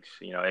money leagues.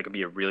 It could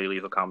be a really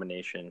lethal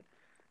combination.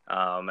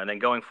 And then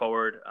going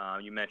forward,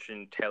 you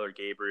mentioned Taylor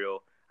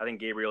Gabriel. I think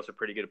Gabriel's a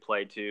pretty good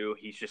play too.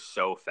 He's just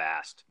so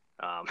fast.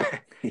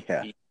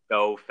 Yeah. He's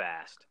so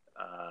fast.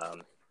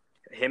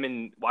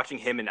 Watching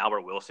him and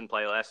Albert Wilson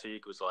play last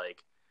week was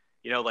like,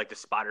 like the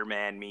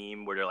Spider-Man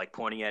meme where they're like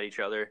pointing at each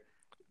other.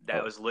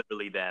 That was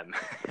literally them.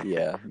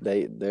 Yeah,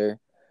 they're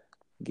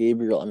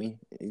Gabriel. I mean,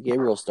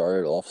 Gabriel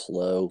started off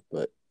slow,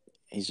 but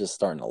he's just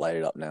starting to light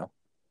it up now.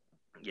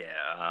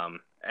 Yeah,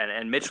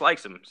 and Mitch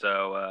likes him,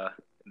 so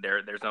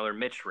there's another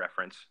Mitch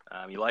reference.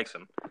 He likes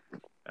him,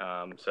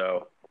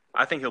 so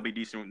I think he'll be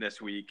decent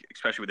this week,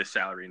 especially with his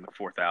salary in the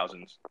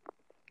 4,000s.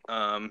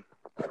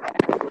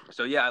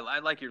 So yeah, I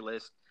like your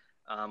list.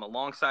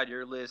 Alongside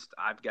your list,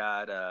 I've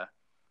got a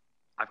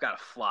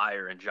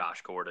flyer in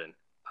Josh Gordon.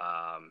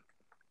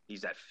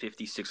 He's at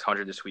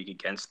 5,600 this week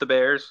against the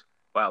Bears.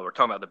 Wow, we're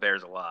talking about the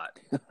Bears a lot.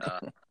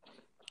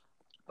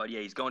 But yeah,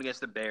 he's going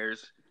against the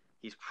Bears.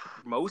 He's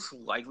most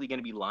likely going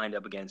to be lined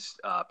up against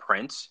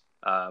Prince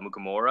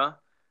Mukamura,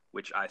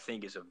 which I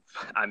think is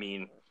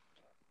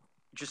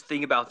just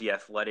think about the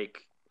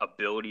athletic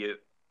ability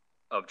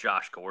of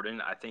Josh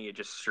Gordon. I think it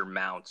just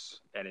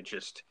surmounts and it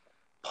just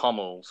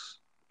pummels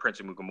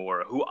Prince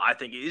Mukamura, who I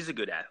think is a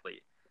good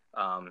athlete.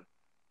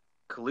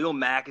 Khalil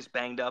Mack is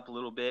banged up a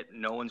little bit.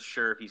 No one's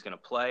sure if he's going to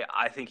play.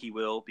 I think he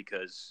will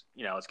because,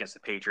 it's against the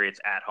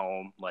Patriots at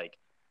home. Like,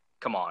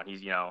 come on,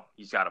 he's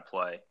got to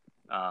play.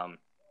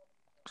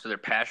 So their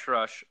pass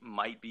rush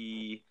might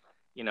be,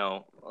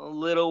 a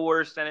little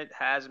worse than it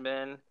has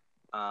been.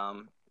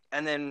 And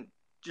then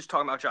just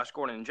talking about Josh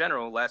Gordon in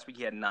general, last week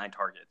he had 9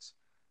 targets.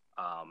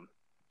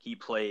 He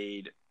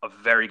played a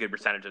very good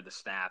percentage of the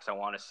snaps. I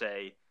want to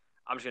say,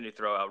 I'm just going to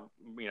throw out,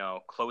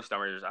 close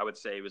numbers. I would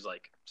say it was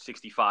like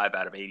 65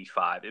 out of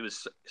 85. It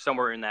was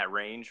somewhere in that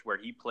range where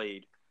he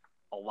played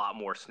a lot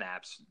more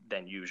snaps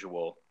than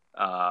usual.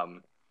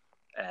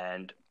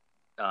 And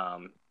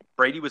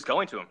Brady was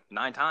going to him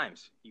 9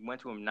 times. He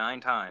went to him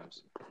 9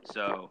 times.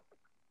 So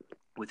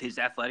with his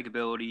athletic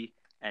ability,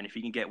 and if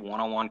he can get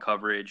one-on-one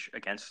coverage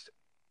against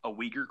a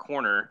weaker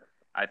corner,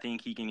 I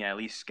think he can at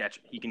least catch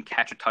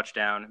a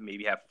touchdown,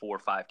 maybe have 4 or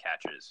 5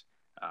 catches.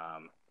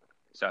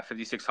 So at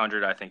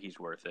 5,600, I think he's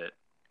worth it.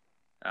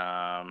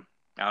 I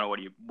don't know.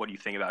 What do you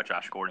think about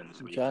Josh Gordon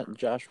this week?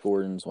 Josh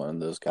Gordon's one of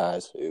those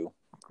guys who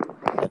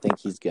I think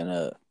he's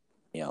gonna,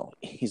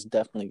 he's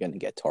definitely gonna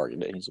get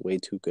targeted. He's way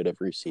too good of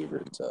a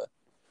receiver to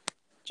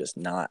just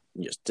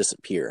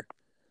disappear.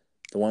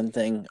 The one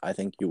thing I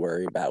think you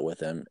worry about with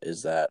him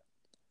is that,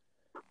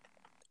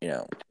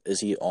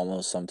 is he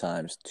almost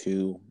sometimes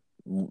too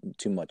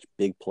much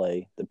big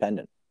play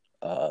dependent?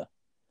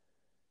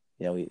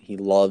 He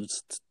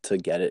loves to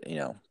get it,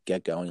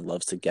 get going. He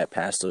loves to get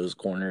past those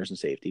corners and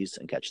safeties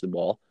and catch the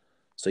ball.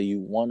 So you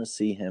want to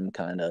see him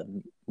kind of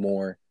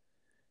more,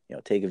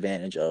 take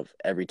advantage of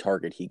every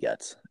target he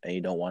gets. And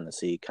you don't want to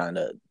see kind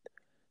of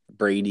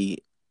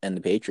Brady and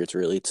the Patriots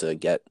really to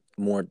get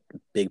more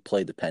big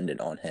play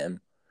dependent on him.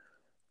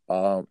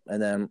 And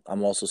then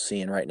I'm also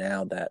seeing right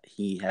now that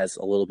he has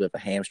a little bit of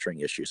a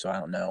hamstring issue. So I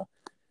don't know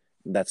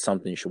if that's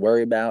something you should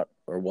worry about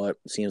or what.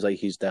 It seems like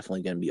he's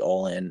definitely going to be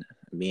all in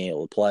and being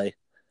able to play.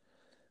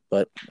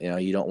 But,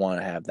 you don't want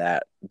to have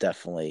that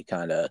definitely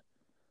kind of,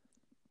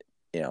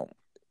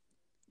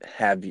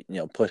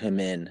 put him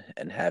in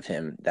and have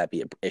him, that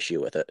be an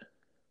issue with it.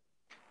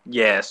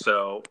 Yeah.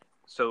 So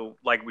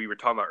like we were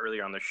talking about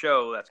earlier on the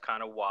show, that's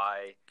kind of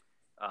why,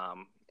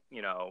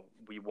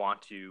 we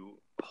want to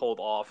hold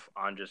off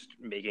on just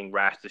making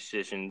rash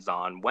decisions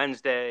on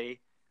Wednesday,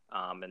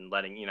 and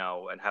letting,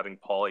 and having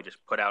Paulie just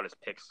put out his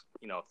picks,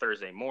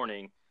 Thursday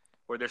morning,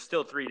 where there's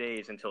still 3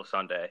 days until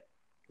Sunday.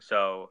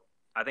 So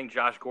I think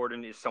Josh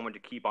Gordon is someone to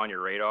keep on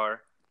your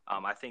radar.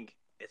 I think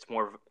it's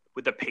more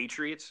with the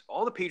Patriots.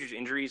 All the Patriots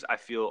injuries I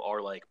feel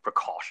are like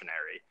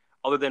precautionary,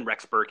 other than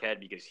Rex Burkhead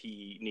because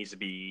he needs to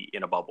be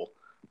in a bubble.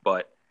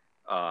 But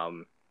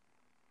and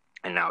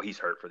now he's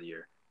hurt for the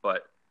year.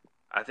 But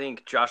I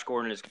think Josh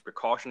Gordon is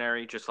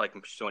precautionary, just like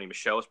Sony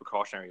Michel was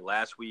precautionary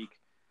last week.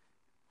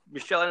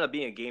 Michel ended up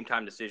being a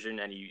game-time decision,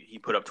 and he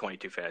put up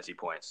 22 fantasy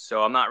points.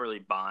 So I'm not really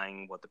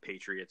buying what the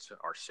Patriots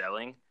are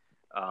selling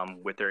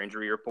with their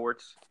injury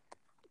reports.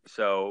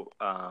 So,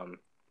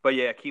 but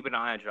yeah, keep an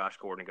eye on Josh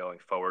Gordon going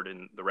forward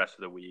in the rest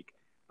of the week.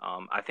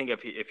 I think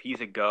if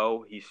he's a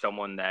go, he's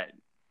someone that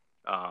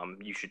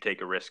you should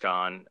take a risk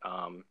on.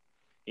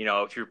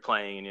 If you're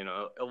playing,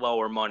 a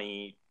lower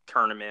money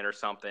tournament or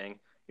something,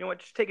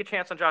 just take a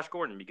chance on Josh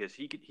Gordon because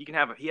he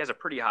has a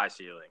pretty high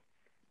ceiling.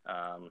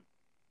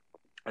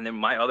 And then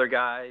my other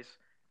guys,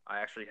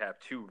 I actually have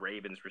 2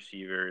 Ravens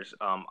receivers.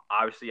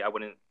 Obviously, I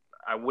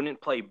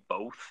wouldn't play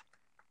both.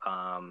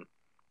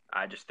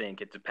 I just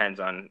think it depends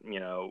on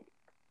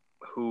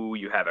who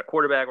you have at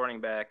quarterback,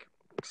 running back,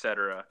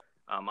 etc.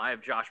 I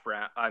have John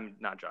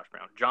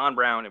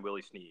Brown, and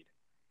Willie Snead.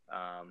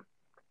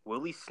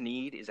 Willie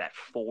Snead is at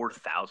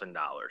 $4,000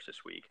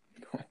 this week,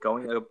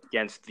 going up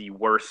against the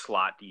worst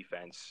slot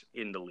defense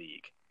in the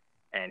league.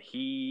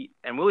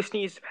 And Willie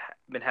Snead's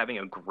been having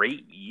a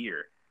great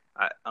year.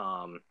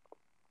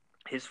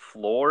 His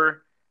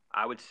floor,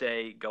 I would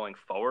say, going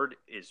forward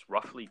is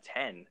roughly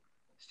 10,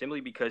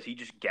 simply because he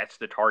just gets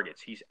the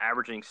targets. He's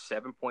averaging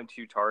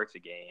 7.2 targets a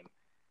game.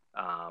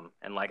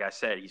 And like I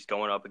said, he's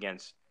going up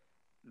against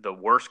the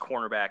worst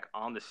cornerback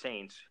on the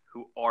Saints,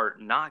 who are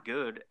not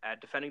good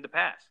at defending the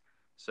pass.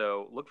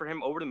 So look for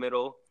him over the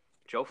middle.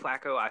 Joe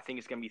Flacco, I think,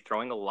 is going to be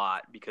throwing a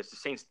lot because the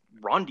Saints'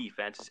 run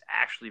defense is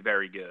actually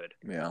very good.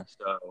 Yeah.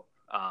 So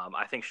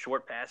I think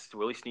short pass to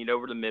Willie Snead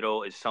over the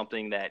middle is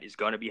something that is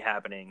going to be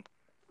happening.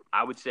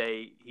 I would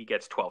say he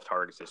gets 12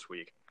 targets this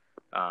week.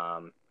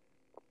 And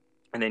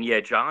then,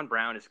 John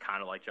Brown is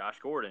kind of like Josh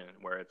Gordon,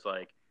 where it's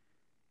like,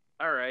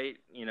 all right,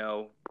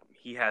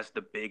 he has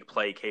the big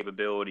play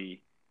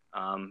capability,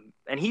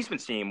 and he's been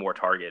seeing more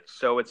targets.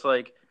 So it's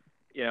like,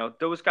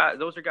 those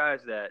are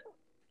guys that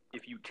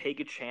if you take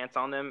a chance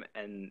on them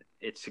and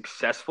it's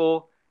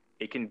successful,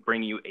 it can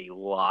bring you a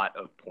lot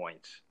of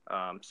points.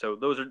 So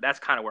that's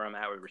kind of where I'm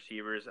at with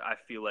receivers. I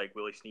feel like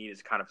Willie Snead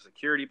is kind of a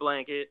security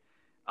blanket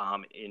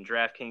in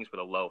DraftKings with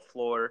a low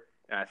floor,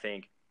 and I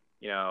think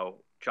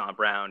John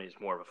Brown is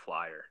more of a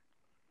flyer.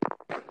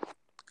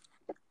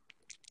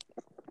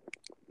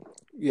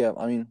 Yeah,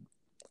 I mean,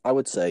 I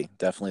would say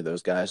definitely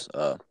those guys.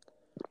 I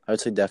would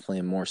say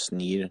definitely more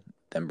Snead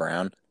than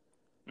Brown,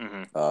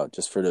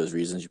 just for those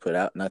reasons you put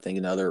out. And I think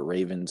another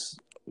Ravens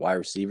wide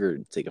receiver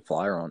to take a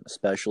flyer on,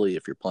 especially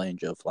if you're playing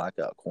Joe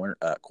Flacco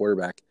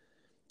quarterback,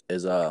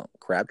 is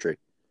Crabtree.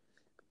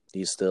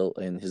 He's still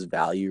in his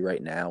value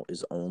right now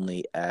is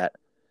only at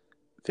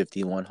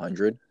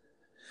 5,100.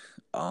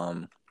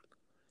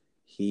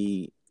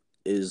 He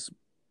is,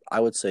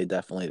 I would say,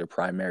 definitely the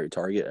primary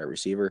target at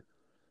receiver.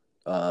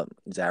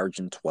 He's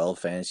averaging 12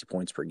 fantasy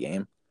points per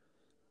game.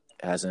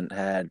 Hasn't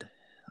had,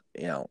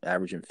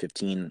 averaging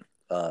 15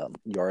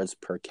 yards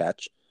per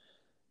catch.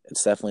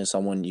 It's definitely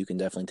someone you can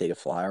definitely take a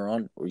flyer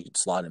on, or you can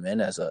slot him in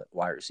as a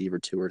wide receiver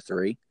 2 or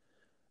 3,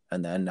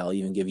 and then they'll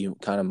even give you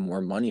kind of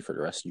more money for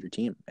the rest of your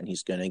team, and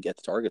he's going to get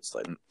the targets.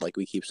 Like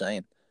we keep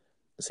saying,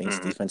 the Saints'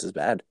 defense is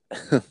bad,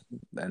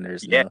 and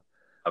there's no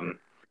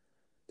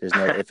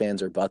ifs,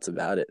 ands, or buts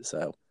about it.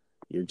 So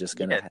you're just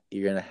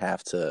gonna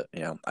have to,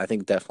 I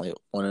think definitely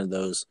one of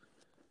those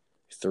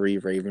 3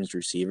 Ravens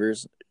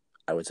receivers,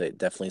 I would say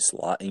definitely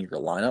slot in your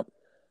lineup.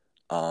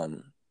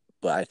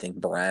 But I think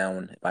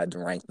Brown, if I had to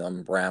rank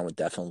them, Brown would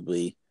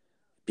definitely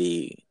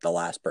be the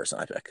last person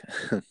I pick.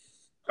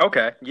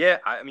 Okay, yeah.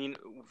 I mean,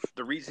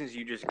 the reasons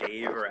you just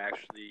gave are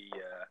actually,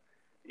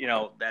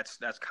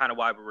 that's kind of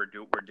why we're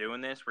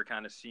doing this. We're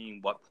kind of seeing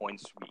what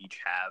points we each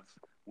have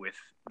with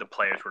the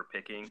players we're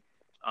picking.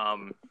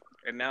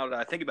 And now that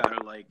I think about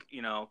it,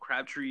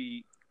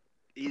 Crabtree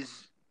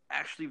is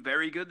actually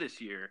very good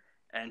this year,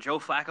 and Joe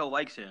Flacco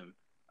likes him.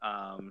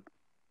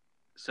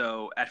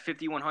 So at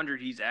 5,100,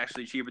 he's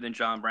actually cheaper than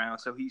John Brown,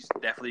 so he's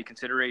definitely a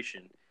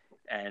consideration.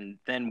 And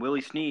then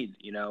Willie Snead,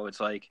 it's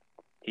like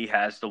he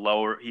has the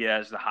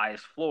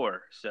highest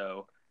floor.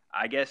 So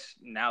I guess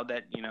now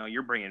that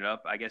you're bringing it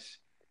up, I guess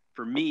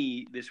for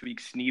me this week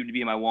Snead would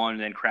be my 1,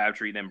 then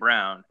Crabtree, then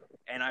Brown.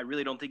 And I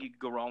really don't think you could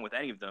go wrong with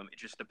any of them. It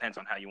just depends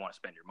on how you want to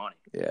spend your money.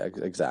 Yeah,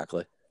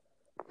 exactly.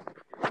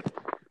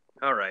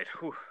 All right.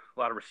 Whew. A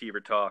lot of receiver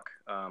talk.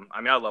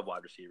 I love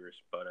wide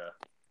receivers, but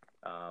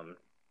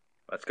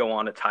let's go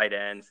on to tight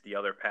ends, the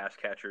other pass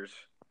catchers.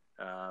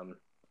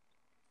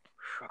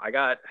 I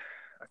got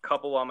a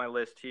couple on my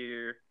list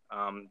here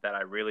that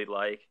I really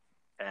like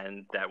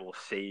and that will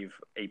save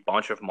a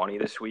bunch of money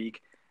this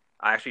week.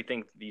 I actually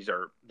think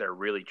they're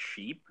really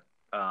cheap.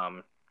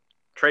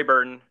 Trey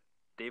Burton,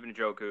 David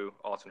Njoku,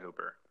 Austin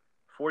Hooper,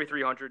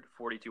 4,300,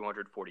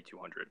 4,200,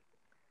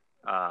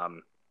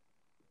 4,200.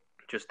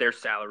 Just their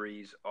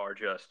salaries are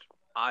just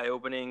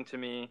eye-opening to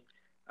me.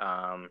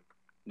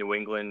 New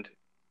England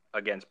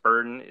against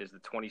Burton is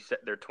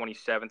they're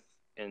 27th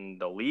in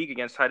the league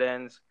against tight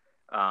ends.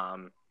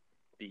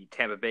 The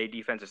Tampa Bay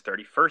defense is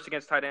 31st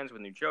against tight ends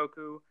with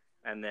Njoku.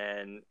 And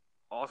then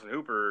Austin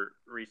Hooper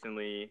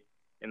recently,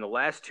 in the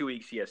last 2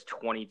 weeks, he has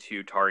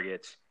 22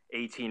 targets,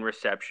 18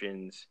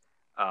 receptions,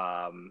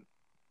 and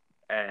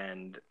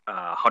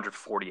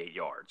 148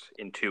 yards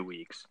in 2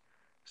 weeks.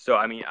 So,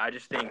 I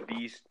just think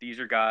these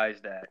are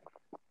guys that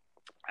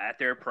at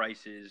their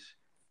prices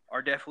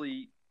are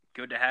definitely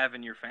good to have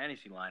in your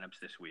fantasy lineups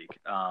this week.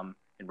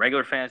 In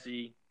regular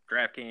fantasy,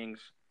 DraftKings,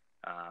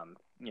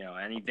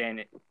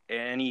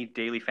 any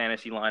daily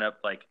fantasy lineup,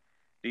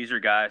 these are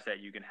guys that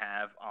you can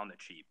have on the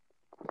cheap.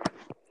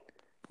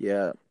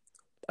 Yeah,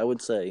 I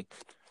would say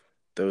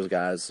those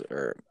guys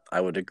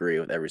I would agree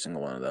with every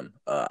single one of them.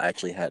 I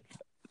actually had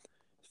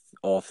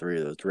all 3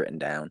 of those written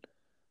down.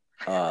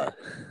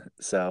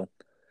 So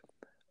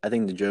I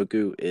think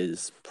Njoku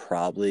is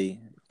probably,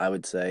 I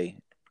would say,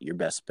 your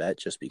best bet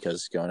just because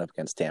it's going up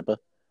against Tampa.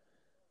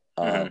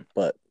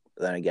 But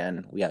then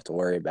again, we have to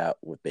worry about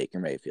with Baker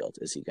Mayfield.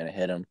 Is he going to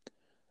hit him?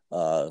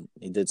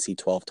 He did see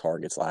 12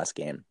 targets last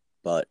game,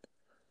 but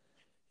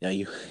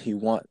you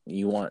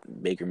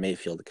want Baker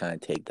Mayfield to kind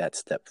of take that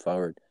step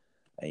forward,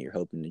 and you're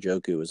hoping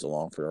Njoku is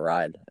along for the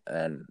ride.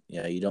 And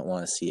you don't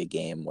want to see a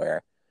game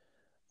where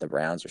the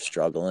Browns are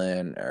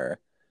struggling or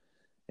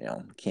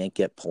can't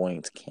get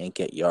points, can't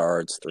get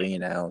yards, 3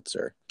 and outs,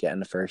 or getting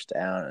the first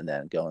down and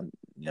then going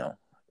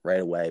right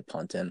away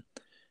punting.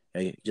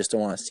 You just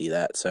don't want to see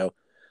that. So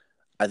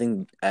I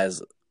think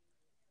as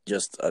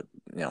a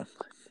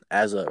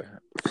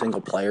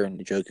single player,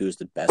 Njoku is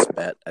the best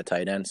bet at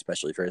tight end,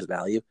 especially for his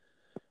value.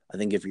 I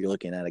think if you're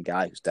looking at a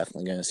guy who's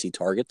definitely going to see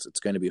targets,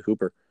 it's going to be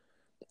Hooper.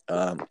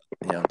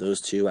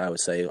 Those two I would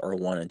say are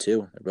 1 and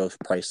 2. They're both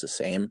priced the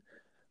same.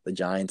 The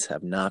Giants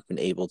have not been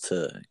able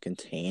to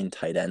contain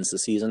tight ends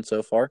this season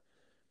so far.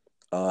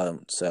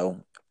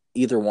 So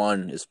either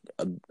one is,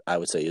 I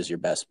would say, is your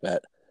best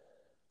bet.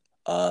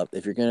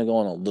 If you're going to go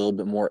on a little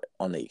bit more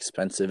on the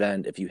expensive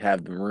end, if you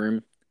have the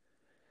room,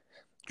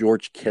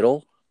 George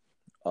Kittle,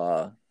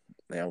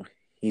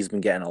 he's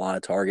been getting a lot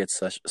of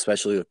targets,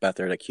 especially with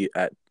Beathard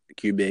at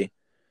QB.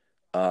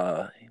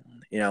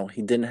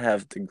 He didn't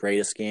have the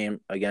greatest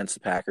game against the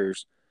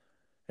Packers,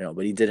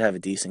 but he did have a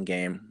decent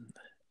game.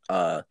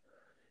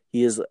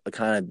 He is a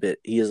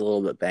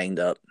little bit banged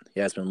up. He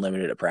has been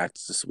limited at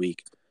practice this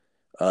week.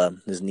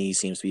 His knee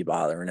seems to be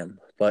bothering him,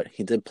 but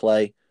he did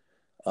play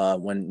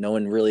when no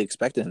one really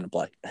expected him to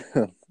play.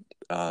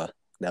 That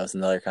was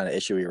another kind of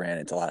issue we ran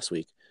into last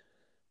week.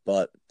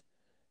 But,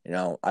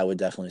 I would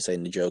definitely say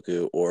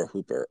Njoku or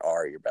Hooper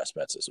are your best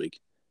bets this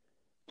week.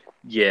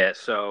 Yeah,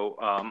 so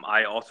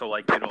I also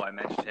like Kittle. I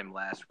mentioned him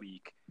last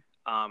week.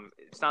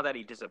 It's not that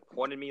he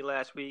disappointed me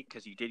last week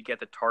because he did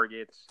get the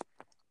targets.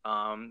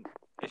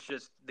 It's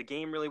just the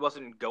game really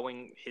wasn't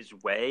going his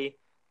way.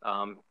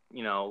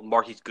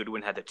 Marquise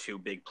Goodwin had the 2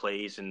 big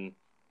plays, and,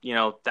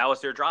 that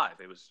was their drive.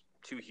 It was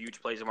 2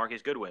 huge plays of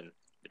Marquise Goodwin.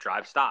 The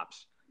drive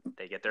stops.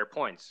 They get their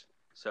points.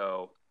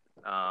 So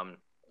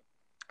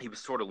he was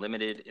sort of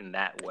limited in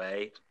that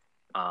way.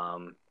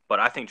 But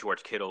I think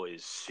George Kittle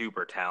is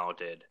super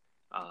talented.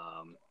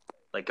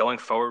 Going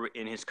forward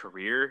in his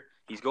career,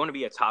 he's going to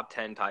be a top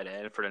 10 tight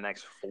end for the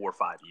next 4 or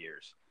 5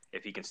 years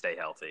if he can stay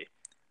healthy.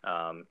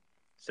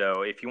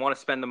 So if you want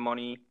to spend the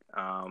money,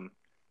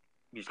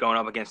 he's going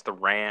up against the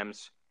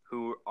Rams,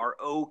 who are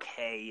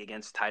okay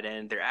against tight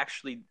end. They're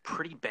actually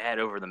pretty bad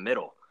over the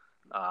middle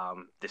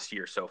this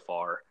year so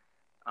far.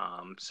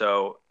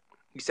 So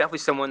he's definitely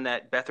someone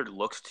that Beathard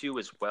looks to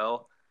as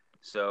well.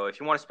 So if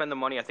you want to spend the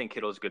money, I think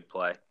Kittle is a good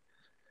play.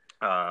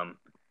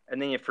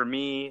 And then for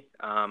me,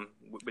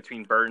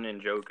 between Burton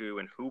and Njoku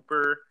and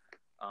Hooper,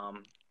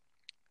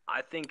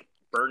 I think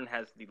Burton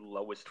has the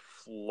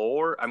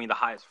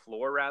highest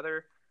floor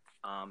rather.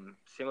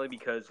 Simply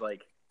because I'm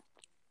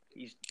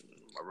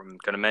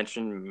going to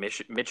mention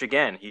Mitch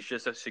again. He's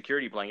just a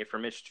security blanket for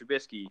Mitch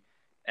Trubisky,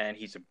 and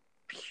he's a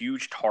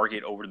huge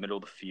target over the middle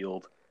of the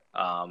field.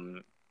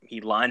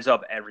 He lines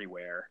up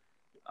everywhere.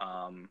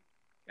 And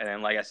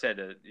then, like I said,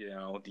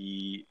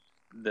 the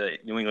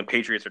New England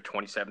Patriots are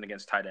 27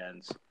 against tight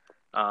ends.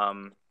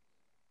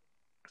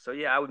 So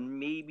yeah, I would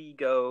maybe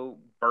go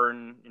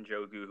Burton,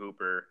 Njoku,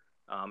 Hooper.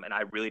 And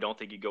I really don't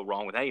think you go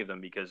wrong with any of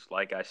them because,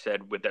 like I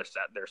said, with their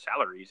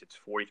salaries, it's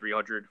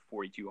 4,300,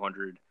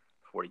 4,200,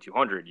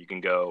 4,200. You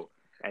can go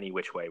any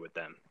which way with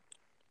them.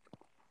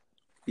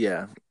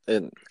 Yeah,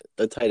 and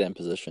the tight end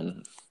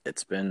position,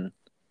 it's been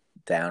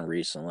down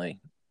recently,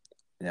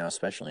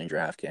 especially in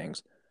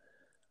DraftKings.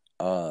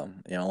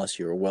 Unless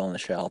you're willing to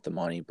shell out the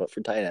money. But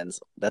for tight ends,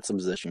 that's a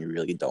position you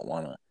really don't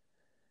want to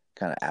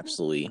kind of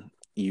absolutely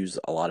use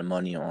a lot of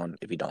money on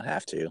if you don't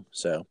have to.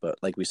 So, but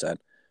like we said,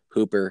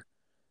 Hooper,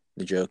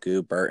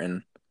 Njoku,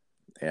 Burton,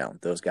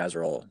 those guys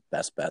are all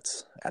best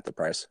bets at the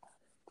price.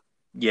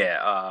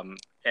 Yeah,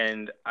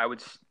 and I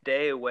would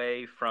stay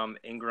away from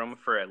Ingram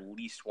for at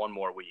least one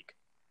more week.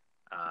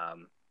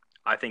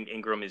 I think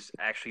Ingram is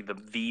actually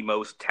the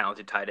most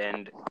talented tight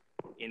end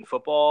in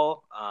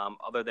football,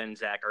 other than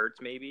Zach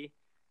Ertz maybe.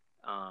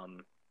 I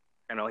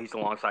know he's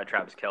alongside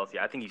Travis Kelce.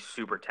 I think he's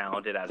super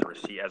talented as a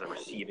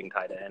receiving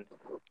tight end.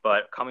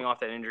 But coming off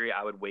that injury,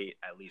 I would wait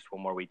at least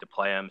one more week to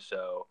play him.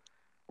 So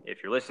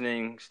if you're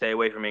listening, stay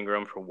away from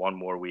Ingram for one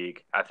more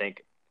week. I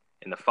think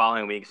in the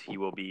following weeks, he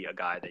will be a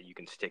guy that you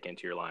can stick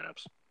into your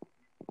lineups.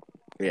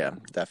 Yeah,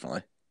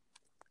 definitely.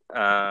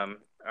 All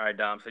right,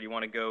 Dom. So do you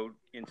want to go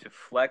into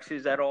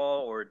flexes at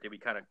all, or did we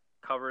kind of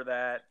cover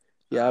that?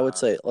 Yeah, I would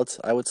say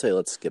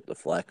let's skip the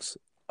flex.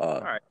 All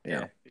right.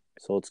 Yeah.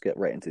 So let's get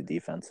right into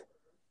defense.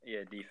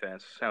 Yeah,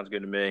 defense sounds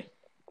good to me.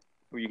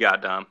 Who you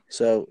got, Dom?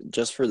 So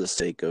just for the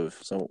sake of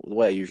the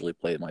way I usually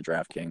play my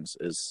DraftKings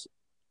is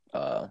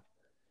the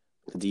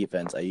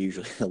defense. I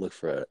usually look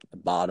for the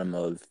bottom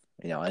of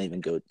I don't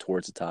even go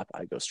towards the top.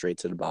 I go straight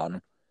to the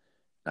bottom.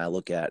 And I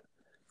look at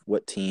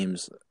what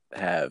teams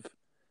have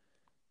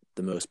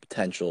the most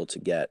potential to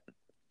get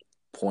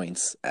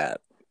points at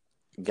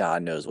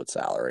God knows what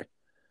salary,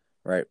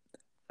 right?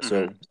 Mm-hmm.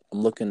 So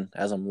I'm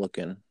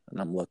looking,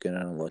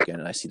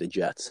 and I see the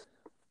Jets.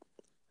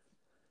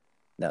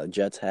 Now, the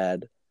Jets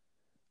had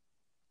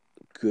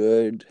a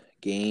good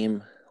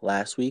game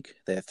last week.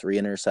 They had 3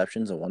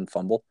 interceptions and 1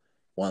 fumble.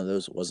 One of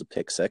those was a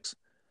pick six.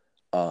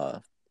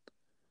 You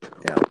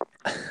know,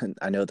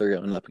 I know they're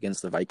going up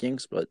against the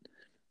Vikings, but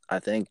I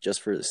think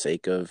just for the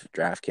sake of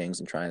DraftKings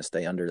and trying to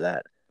stay under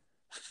that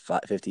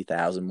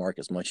 50,000 mark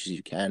as much as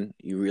you can,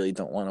 you really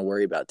don't want to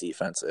worry about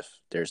defense if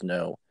there's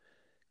no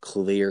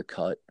clear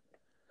cut,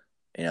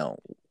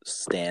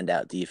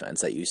 standout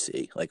defense that you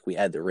see. Like we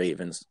had the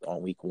Ravens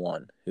on week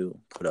 1 who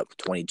put up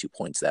 22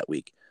 points that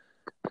week.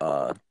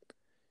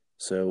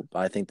 So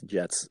I think the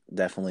Jets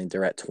definitely,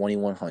 they're at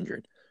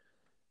 2,100.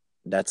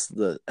 That's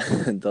the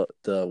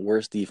the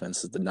worst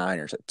defense is the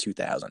Niners at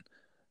 2,000,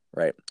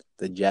 right?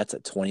 The Jets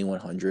at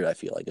 2,100, I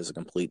feel like is a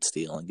complete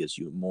steal and gives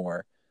you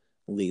more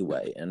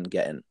leeway in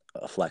getting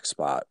a flex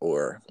spot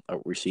or a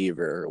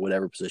receiver or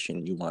whatever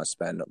position you want to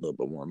spend a little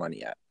bit more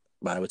money at.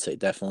 But I would say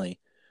definitely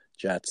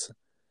Jets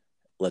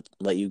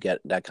let you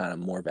get that kind of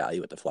more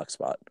value at the flex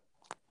spot.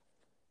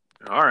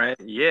 All right.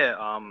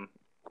 Yeah.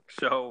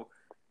 So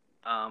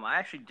I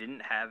actually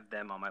didn't have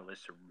them on my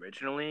list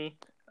originally.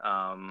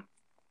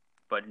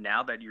 But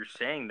now that you're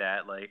saying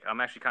that, like,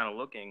 I'm actually kind of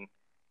looking,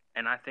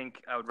 and I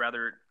think I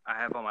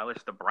have on my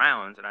list the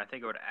Browns, and I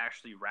think I would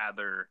actually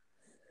rather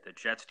the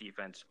Jets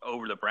defense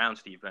over the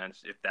Browns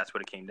defense if that's what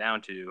it came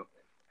down to,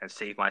 and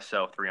save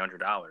myself $300.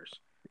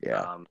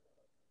 Yeah.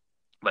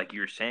 Like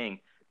you're saying,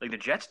 like the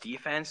Jets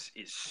defense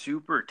is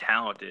super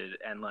talented,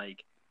 and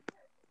like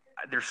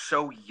they're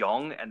so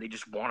young, and they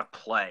just want to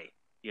play.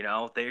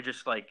 They're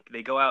just like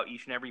they go out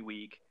each and every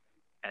week,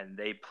 and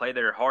they play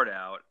their heart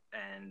out,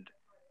 and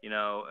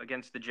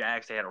against the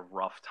Jags, they had a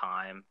rough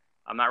time.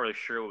 I'm not really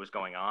sure what was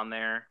going on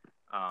there.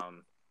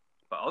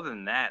 But other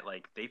than that,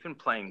 like, they've been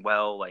playing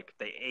well. Like,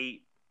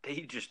 they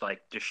just, like,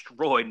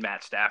 destroyed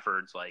Matt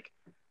Stafford's, like,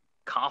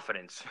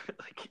 confidence.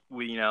 Like,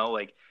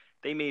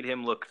 they made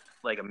him look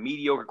like a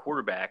mediocre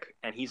quarterback,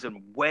 and he's a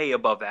way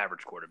above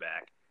average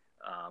quarterback.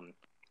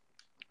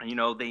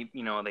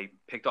 They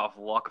picked off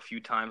Luck a few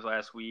times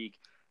last week,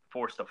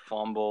 forced a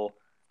fumble.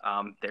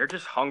 They're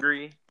just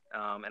hungry.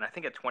 And I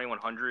think at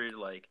 2,100,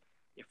 like,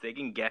 if they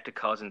can get to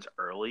Cousins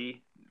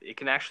early, it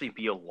can actually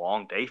be a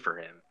long day for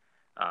him.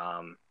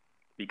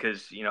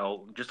 Because,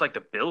 just like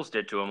the Bills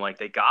did to him, like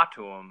they got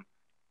to him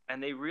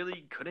and they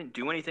really couldn't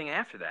do anything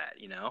after that,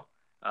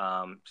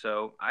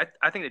 So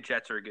I think the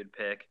Jets are a good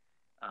pick.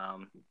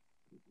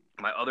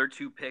 My other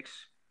two picks,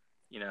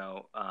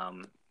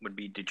 would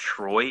be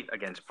Detroit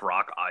against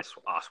Brock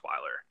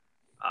Osweiler.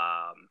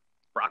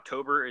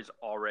 Brocktober is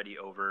already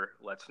over.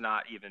 Let's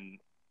not even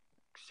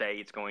say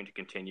it's going to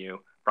continue.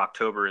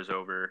 Brocktober is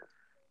over.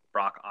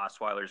 Brock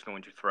Osweiler is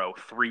going to throw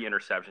 3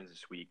 interceptions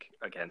this week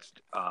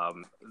against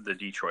the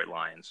Detroit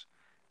Lions.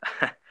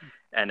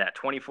 And at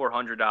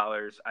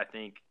 $2,400, I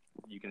think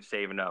you can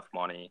save enough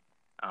money.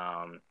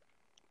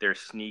 There's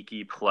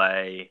sneaky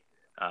play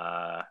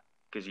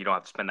because you don't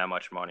have to spend that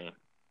much money.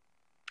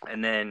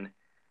 And then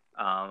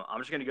I'm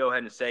just going to go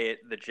ahead and say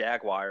it. The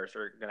Jaguars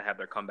are going to have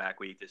their comeback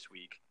week this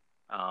week.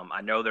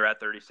 I know they're at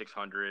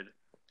 3,600,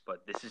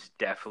 but this is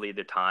definitely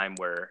the time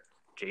where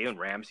Jalen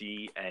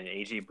Ramsey and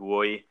AJ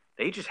Boy,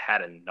 they just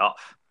had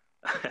enough.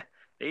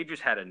 They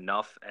just had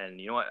enough.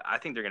 And you know what? I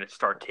think they're going to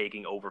start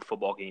taking over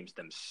football games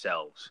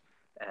themselves.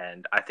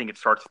 And I think it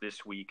starts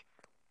this week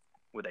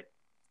with an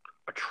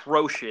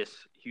atrocious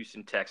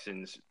Houston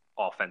Texans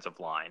offensive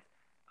line.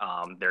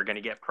 They're going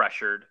to get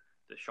pressured.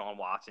 Deshaun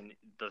Watson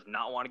does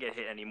not want to get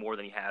hit any more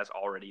than he has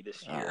already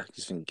this year.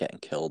 He's been getting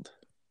killed.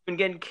 And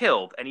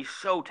he's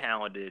so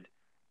talented.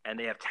 And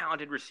they have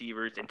talented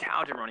receivers and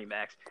talented running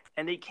backs,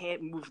 and they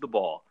can't move the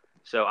ball.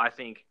 So I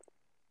think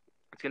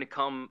it's going to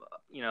come,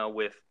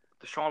 with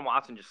Deshaun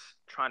Watson just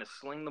trying to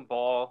sling the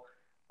ball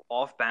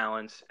off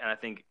balance. And I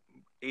think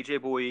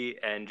AJ Boy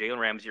and Jalen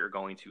Ramsey are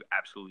going to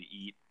absolutely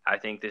eat. I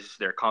think this is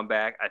their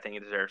comeback. I think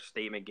it is their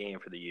statement game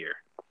for the year.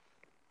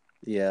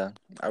 Yeah,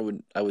 I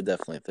would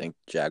definitely think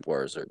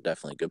Jaguars are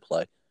definitely a good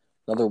play.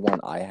 Another one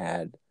I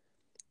had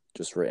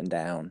just written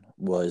down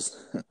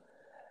was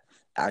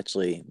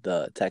actually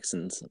the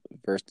Texans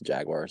versus the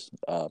Jaguars.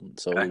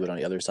 So we went on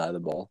the other side of the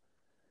ball.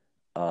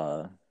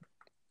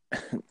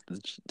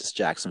 This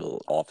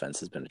Jacksonville offense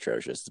has been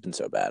atrocious. It's been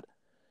so bad.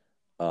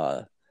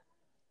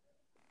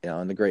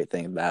 And the great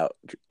thing about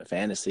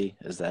fantasy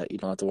is that you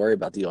don't have to worry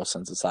about the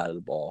offensive side of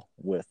the ball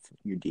with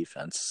your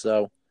defense.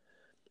 So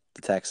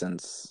the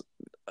Texans,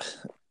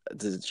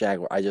 the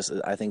Jaguar,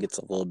 I think it's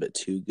a little bit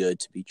too good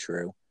to be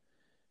true,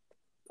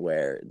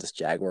 where this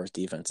Jaguars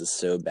defense is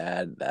so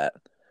bad that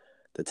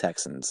the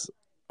Texans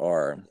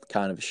are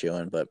kind of a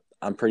shoo-in, but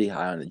I'm pretty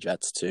high on the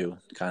Jets too.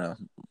 Kind of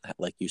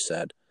like you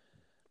said,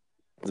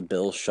 the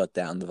Bills shut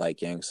down the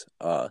Vikings.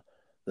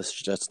 This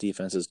Jets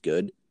defense is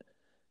good.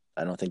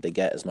 I don't think they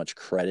get as much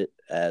credit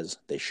as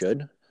they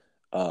should.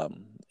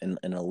 In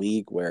a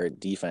league where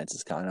defense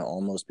is kind of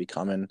almost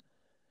becoming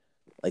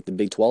like the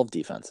Big 12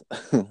 defense.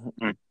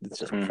 It's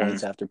just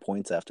points after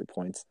points after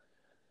points.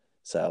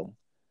 So,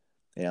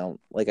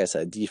 like I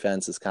said,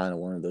 defense is kind of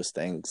one of those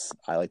things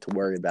I like to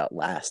worry about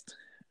last,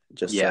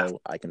 just so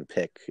I can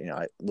pick.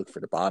 I look for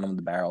the bottom of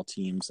the barrel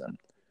teams, and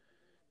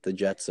the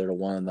Jets are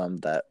one of them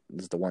that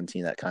is the one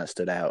team that kind of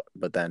stood out.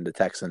 But then the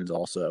Texans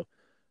also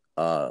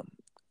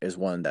is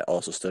one that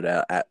also stood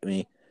out at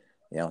me.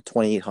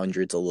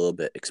 2,800 is a little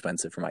bit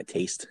expensive for my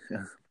taste,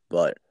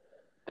 but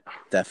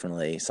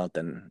definitely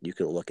something you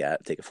could look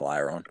at, take a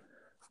flyer on.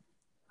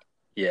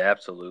 Yeah,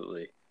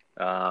 absolutely.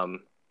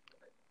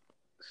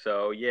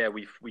 So yeah,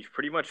 we've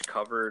pretty much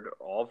covered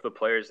all of the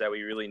players that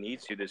we really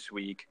need to this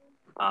week.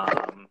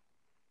 Like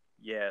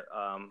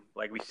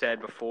we said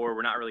before,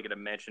 we're not really going to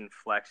mention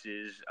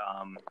flexes.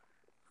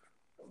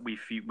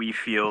 We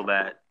feel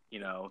that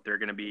they're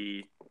going to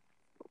be,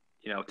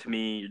 to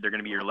me, they're going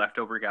to be your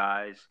leftover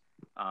guys.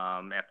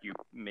 After you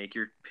make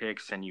your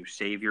picks and you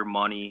save your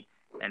money,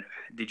 and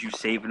did you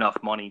save enough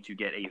money to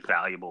get a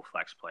valuable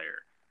flex player?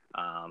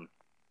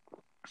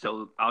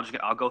 So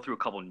I'll go through a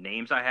couple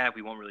names I have.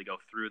 We won't really go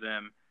through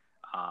them.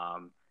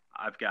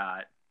 I've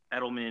got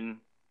Edelman,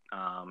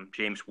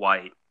 James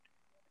White,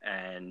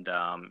 and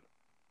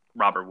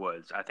Robert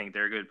Woods. I think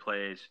they're good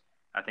plays.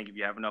 I think if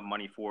you have enough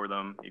money for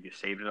them, if you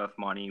saved enough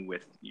money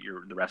with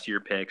the rest of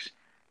your picks,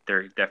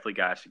 they're definitely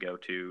guys to go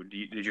to.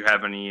 Did you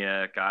have any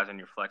guys on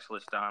your flex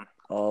list, Don?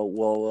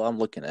 Well, I'm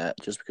looking at,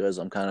 just because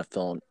I'm kind of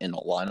filling in a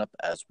lineup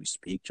as we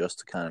speak, just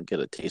to kind of get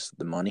a taste of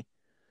the money.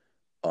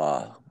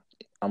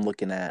 I'm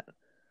looking at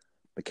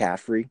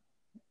McCaffrey.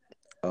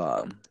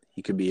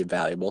 He could be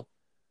valuable.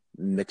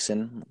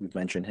 Mixon, we've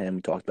mentioned him.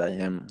 We talked about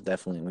him.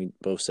 Definitely, we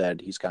both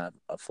said he's kind of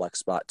a flex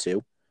spot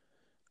too.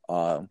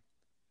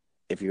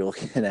 If you're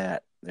looking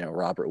at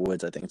Robert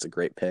Woods, I think it's a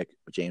great pick.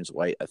 James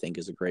White, I think,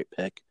 is a great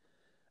pick.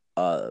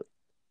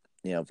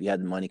 If you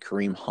had the money,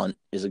 Kareem Hunt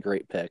is a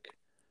great pick.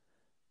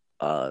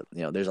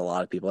 There's a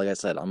lot of people. Like I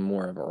said, I'm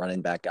more of a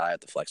running back guy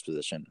at the flex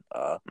position.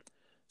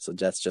 So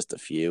that's just a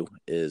few.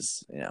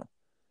 Is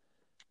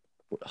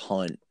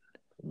Hunt,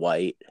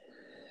 White,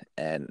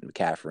 and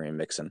McCaffrey and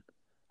Mixon.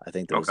 I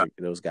think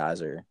those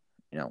guys are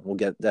will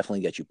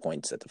definitely get you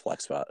points at the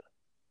flex spot.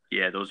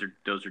 Yeah, those are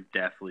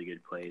definitely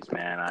good plays,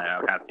 man. I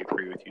would have to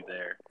agree with you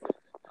there.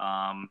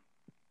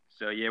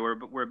 So yeah,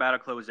 we're about to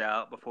close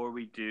out. Before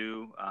we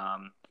do,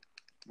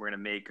 we're gonna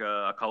make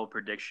a couple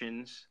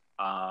predictions.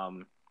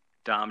 Dom,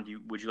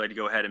 would you like to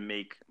go ahead and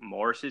make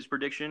Morris's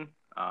prediction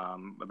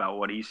about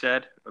what he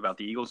said about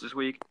the Eagles this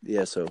week?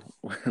 Yeah. So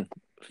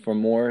for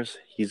Morris,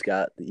 he's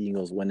got the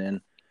Eagles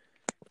winning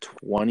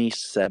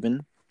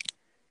 27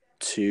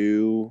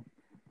 to,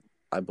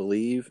 I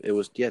believe it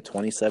was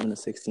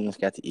 27-16. He's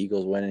got the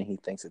Eagles winning. He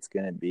thinks it's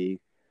going to be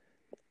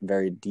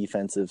very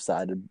defensive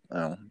sided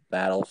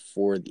battle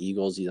for the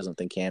Eagles. He doesn't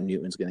think Cam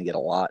Newton's going to get a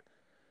lot.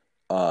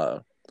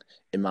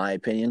 In my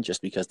opinion,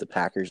 just because the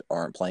Packers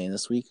aren't playing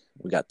this week.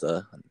 We got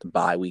the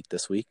bye week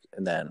this week,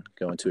 and then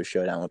go into a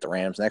showdown with the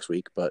Rams next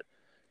week. But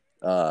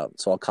so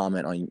I'll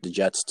comment on the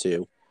Jets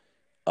too.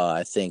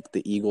 I think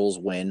the Eagles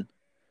win.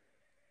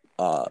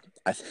 I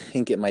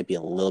think it might be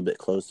a little bit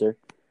closer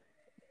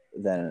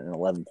than an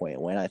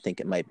 11-point win. I think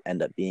it might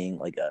end up being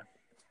like a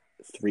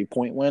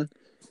 3-point win.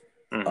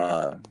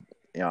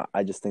 Mm-hmm.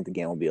 I just think the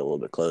game will be a little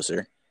bit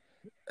closer.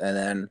 And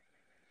then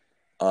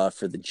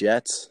for the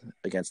Jets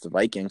against the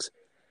Vikings,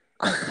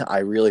 I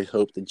really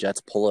hope the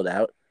Jets pull it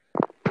out.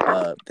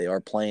 They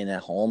are playing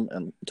at home,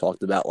 and we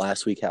talked about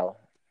last week how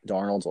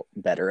Darnold's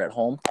better at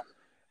home.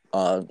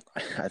 I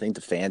think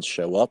the fans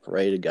show up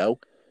ready to go,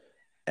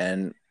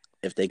 and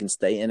if they can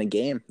stay in a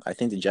game, I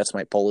think the Jets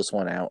might pull this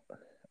one out.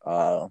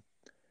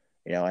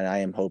 And I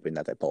am hoping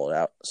that they pull it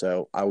out.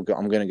 So I'm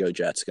going to go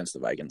Jets against the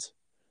Vikings.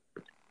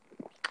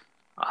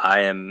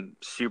 I am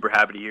super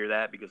happy to hear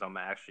that because I'm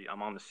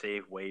on the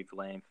same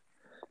wavelength.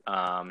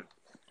 I'll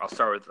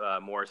start with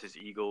Morris's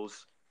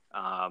Eagles.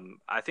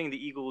 I think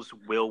the Eagles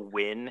will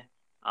win.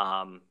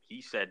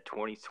 He said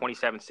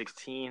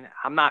 27-16.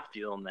 I'm not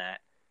feeling that.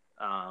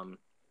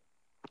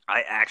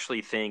 I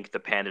actually think the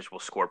Panthers will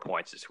score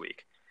points this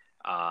week.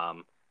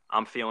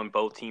 I'm feeling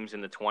both teams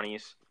in the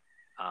 20s.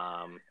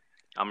 I'm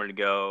going to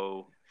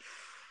go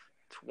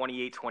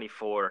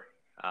 28-24.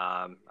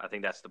 I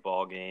think that's the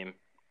ball game.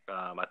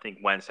 I think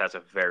Wentz has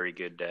a very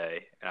good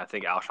day, and I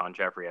think Alshon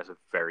Jeffrey has a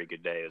very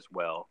good day as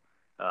well.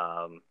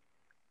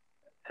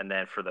 And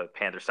then for the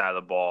Panther side of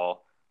the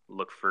ball,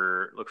 look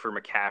for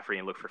McCaffrey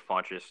and look for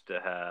Funchess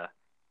to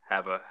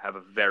have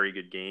a very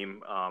good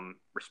game,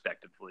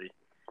 respectively.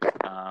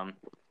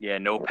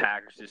 No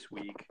Packers this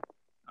week.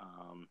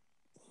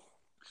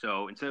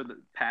 So instead of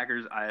the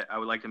Packers, I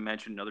would like to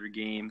mention another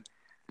game.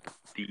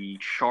 The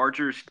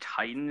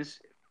Chargers-Titans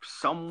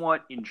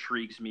somewhat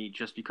intrigues me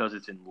just because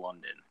it's in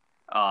London.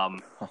 I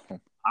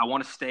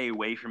want to stay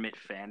away from it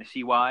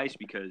fantasy-wise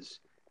because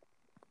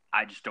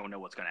I just don't know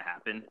what's going to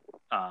happen.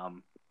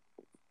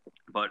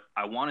 But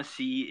I want to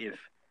see if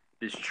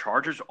this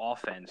Chargers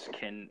offense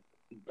can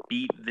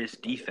beat this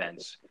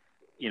defense.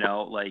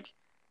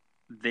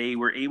 They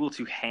were able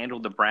to handle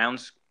the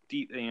Browns,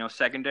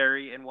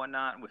 secondary and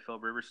whatnot with Phil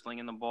Rivers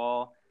slinging the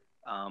ball.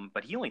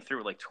 But he only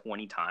threw it like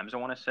 20 times, I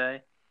want to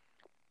say.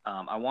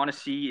 I want to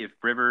see if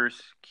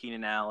Rivers,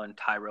 Keenan Allen,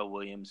 Tyrell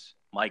Williams,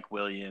 Mike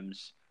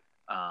Williams,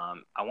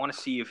 I want to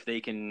see if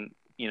they can,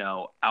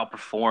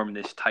 outperform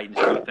this Titans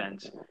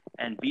defense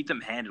and beat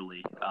them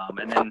handily.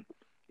 And then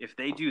if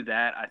they do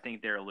that, I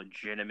think they're a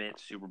legitimate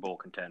Super Bowl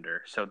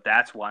contender. So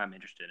that's why I'm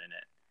interested in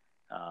it.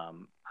 I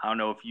don't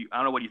know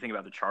what you think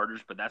about the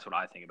Chargers, but that's what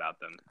I think about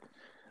them.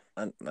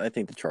 I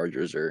think the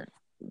Chargers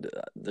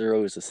they're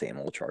always the same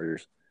old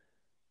Chargers.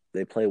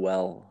 They play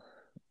well.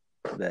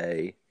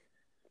 They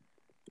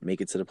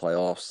make it to the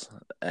playoffs,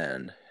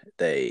 and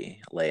they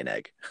lay an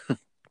egg.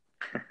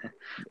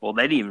 Well,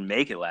 they didn't even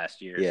make it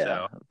last year. Yeah,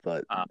 so,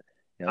 but I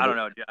don't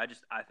know.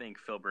 I think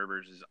Philip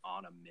Rivers is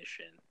on a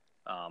mission.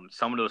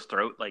 Some of those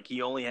throws, like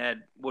he only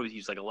had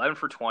he's like 11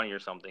 for 20 or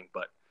something,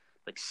 but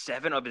like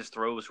 7 of his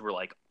throws were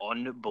like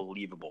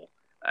unbelievable.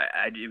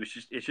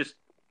 It's just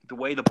the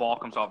way the ball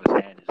comes off his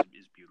hand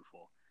is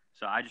beautiful.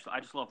 So I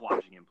just love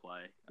watching him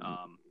play.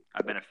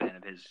 I've been a fan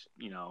of his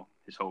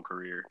his whole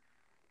career.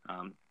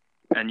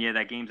 And yeah,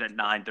 that game's at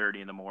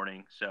 9:30 in the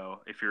morning.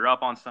 So if you're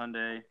up on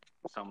Sunday,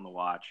 something to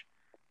watch.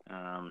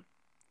 And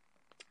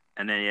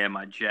then yeah,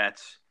 my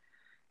Jets,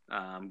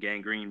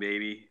 Gang Green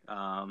baby,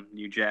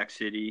 New Jack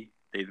City.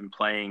 They've been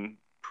playing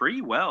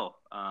pretty well.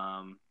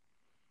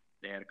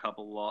 They had a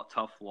couple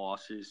tough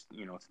losses,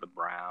 to the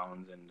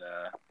Browns and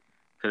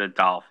to the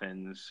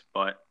Dolphins.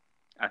 But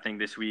I think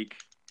this week,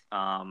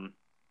 I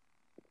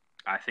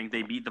think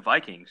they beat the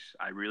Vikings.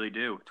 I really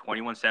do.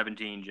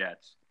 21-17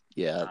 Jets.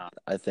 Yeah,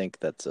 I think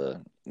that's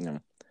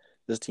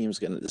this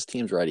team's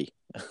ready.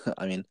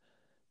 I mean,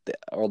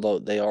 although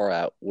they are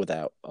out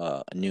without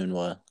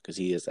Nunwa because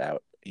he is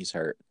out, he's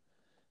hurt.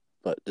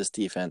 But this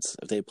defense,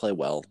 if they play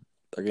well,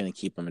 they're going to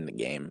keep him in the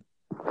game.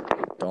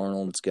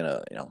 Darnold's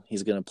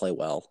he's gonna play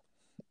well.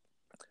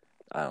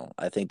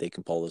 I think they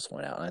can pull this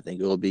one out, and I think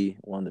it will be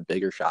one of the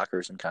bigger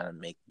shockers and kind of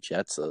make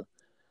Jets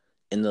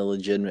in the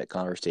legitimate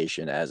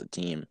conversation as a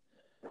team.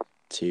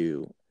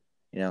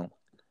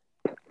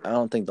 I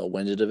don't think they'll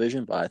win the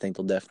division, but I think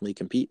they'll definitely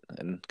compete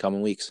in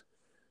coming weeks.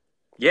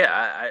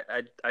 Yeah,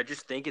 I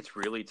just think it's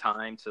really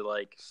time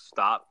to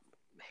stop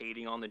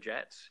hating on the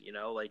Jets.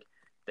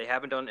 They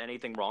haven't done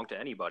anything wrong to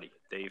anybody.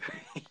 They've,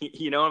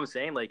 you know what I'm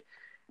saying?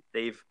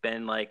 They've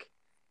been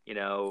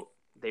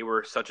they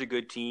were such a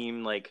good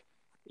team.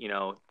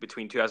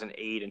 Between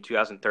 2008 and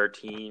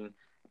 2013,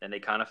 then they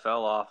kind of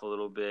fell off a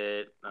little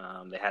bit.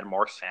 They had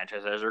Mark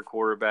Sanchez as their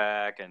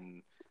quarterback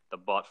and the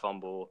butt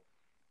fumble.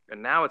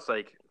 And now it's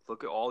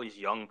look at all these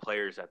young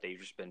players that they've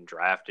just been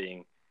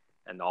drafting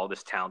and all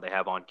this talent they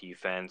have on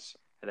defense.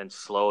 And then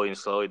slowly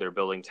they're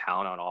building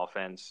talent on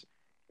offense.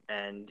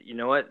 And you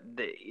know what?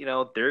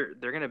 They're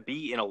going to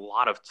be in a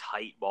lot of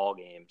tight ball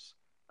games.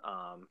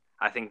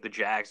 I think the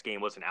Jags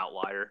game was an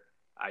outlier.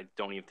 I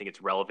don't even think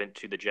it's relevant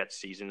to the Jets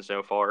season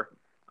so far.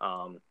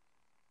 And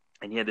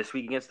yeah, this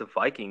week against the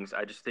Vikings,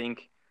 I just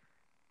think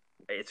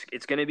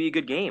it's going to be a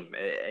good game.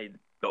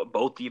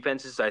 Both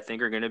defenses, I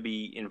think, are going to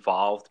be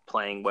involved,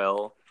 playing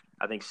well.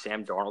 I think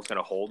Sam Darnold's going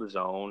to hold his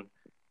own.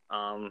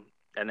 And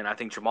then I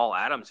think Jamal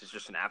Adams is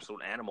just an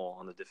absolute animal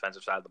on the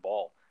defensive side of the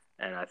ball.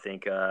 And I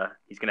think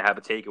he's going to have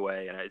a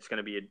takeaway, and it's going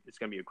to be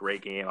a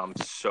great game. I'm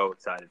so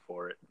excited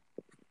for it.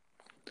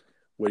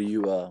 What do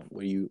you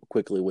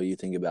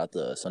think about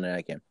the Sunday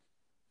night game?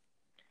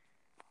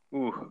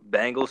 Ooh,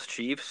 Bengals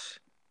Chiefs.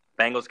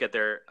 Bengals get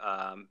the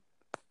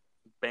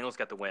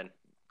win.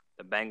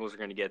 The Bengals are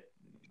going to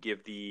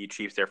give the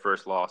Chiefs their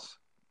first loss.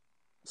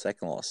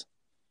 Second loss.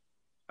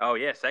 Oh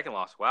yeah, second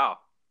loss. Wow.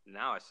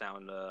 Now I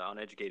sound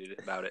uneducated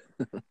about it.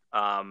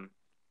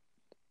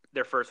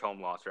 Their first home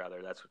loss,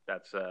 rather. That's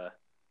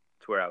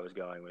where I was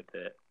going with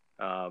it.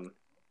 I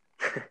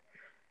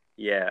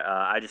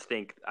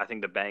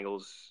think the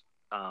Bengals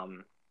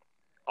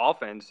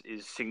offense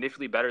is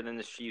significantly better than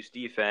the Chiefs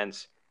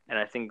defense, and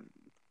I think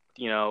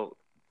the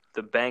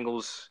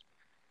Bengals.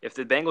 If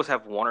the Bengals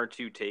have one or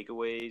two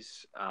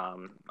takeaways,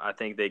 I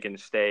think they can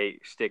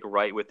stick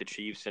right with the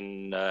Chiefs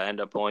and end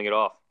up pulling it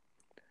off.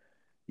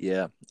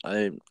 Yeah,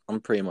 I'm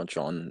pretty much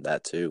on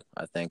that too.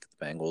 I think the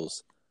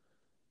Bengals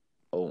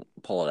will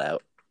pull it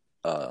out.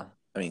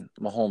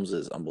 Mahomes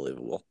is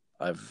unbelievable.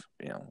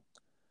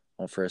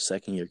 For a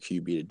second-year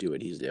QB to do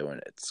what he's doing,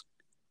 it's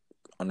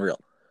unreal.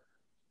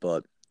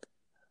 But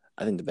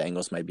I think the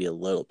Bengals might be a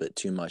little bit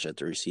too much at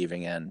the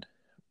receiving end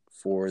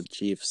for the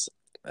Chiefs,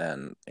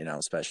 and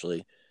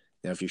especially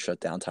if you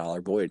shut down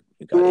Tyler Boyd,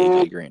 you got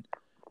AJ Green.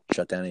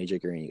 Shut down AJ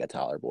Green, you got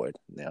Tyler Boyd.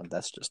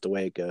 That's just the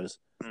way it goes.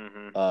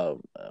 Mm-hmm.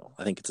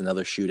 I think it's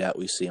another shootout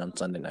we see on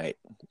Sunday night.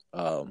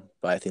 But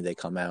I think they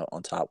come out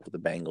on top with the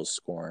Bengals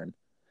scoring,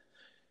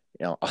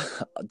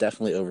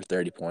 definitely over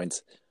 30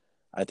 points.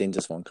 I think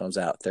this one comes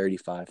out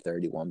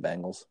 35-31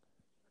 Bengals.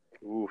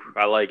 Ooh,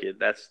 I like it.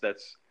 That's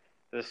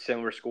a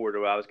similar score to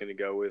what I was going to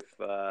go with.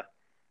 I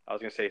was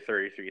going to say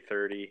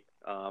 33-30,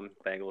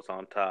 Bengals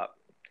on top.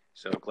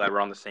 So glad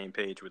we're on the same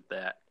page with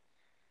that.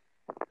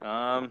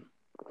 So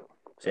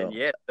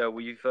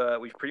we've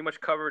pretty much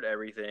covered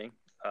everything.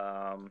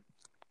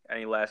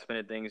 Any last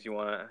minute things you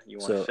want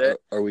to say?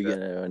 Are we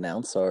going to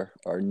announce our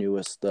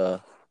newest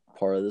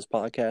part of this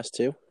podcast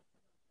too?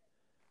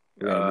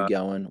 We're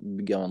going to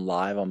be going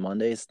live on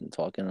Mondays and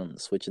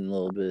switching a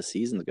little bit of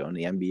seasons, going to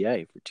the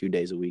NBA for 2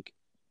 days a week.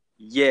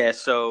 Yeah.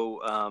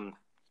 So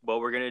what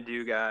we're going to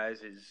do,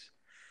 guys, is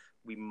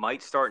we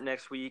might start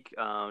next week,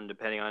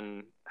 depending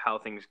on how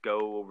things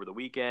go over the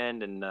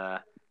weekend and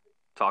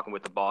talking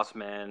with the boss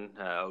man,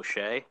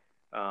 O'Shea.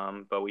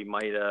 But we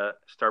might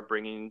start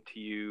bringing to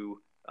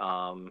you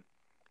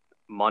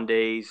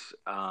Mondays,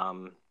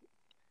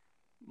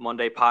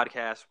 Monday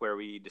podcasts where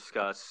we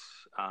discuss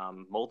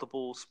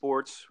multiple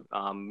sports,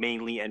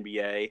 mainly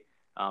NBA,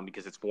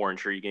 because it's more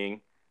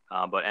intriguing.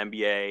 But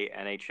NBA,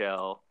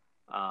 NHL,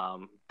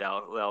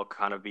 that'll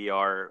kind of be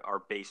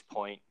our base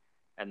point.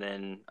 And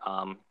then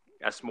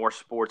as more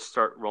sports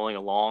start rolling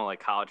along, like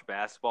college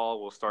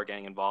basketball, we'll start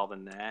getting involved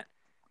in that.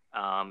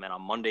 And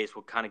on Mondays,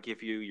 we'll kind of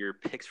give you your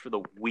picks for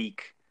the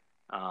week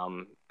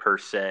per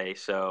se.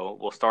 So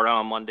we'll start out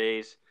on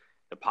Mondays.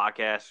 The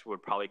podcast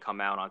would probably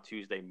come out on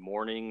Tuesday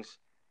mornings.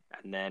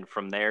 And then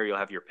from there, you'll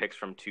have your picks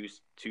from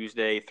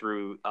Tuesday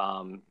through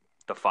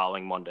the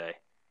following Monday.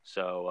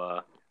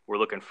 So we're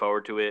looking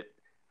forward to it.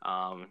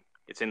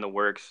 It's in the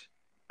works.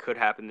 Could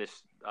happen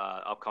this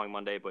upcoming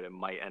Monday, but it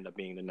might end up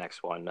being the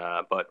next one.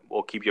 But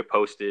we'll keep you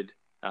posted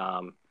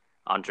on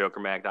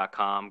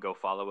jokermag.com. Go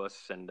follow us,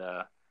 and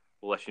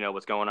we'll let you know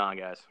what's going on,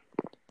 guys.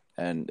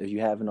 And if you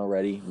haven't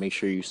already, make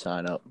sure you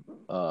sign up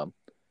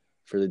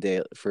for the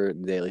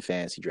daily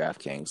fantasy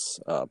DraftKings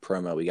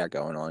promo we got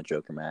going on at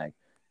Joker Mag.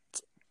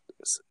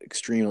 It's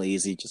extremely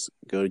easy. Just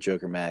go to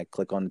Joker Mag,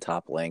 click on the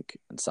top link,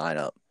 and sign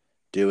up.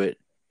 Do it.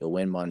 You'll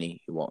win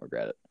money. You won't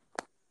regret it.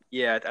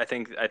 Yeah, I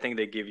think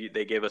they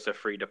give us a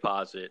free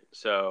deposit.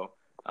 So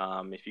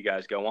if you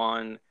guys go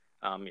on,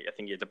 I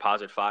think you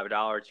deposit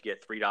 $5, you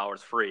get $3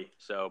 free.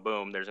 So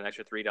boom, there's an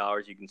extra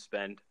 $3 you can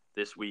spend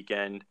this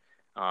weekend.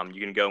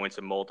 You can go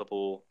into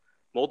multiple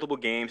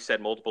games,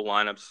 set multiple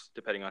lineups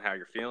depending on how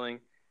you're feeling,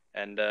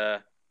 and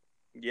go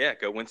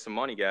win some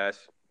money, guys.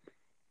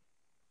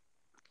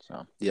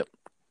 So yep.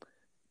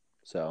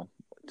 So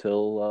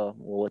till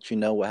we'll let you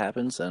know what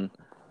happens, and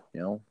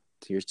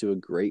here's to a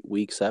great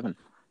week 7.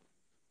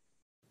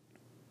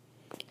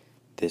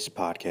 This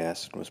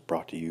podcast was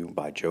brought to you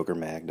by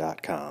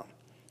JokerMag.com,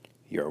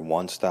 your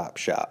one-stop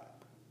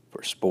shop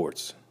for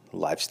sports,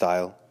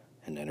 lifestyle,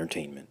 and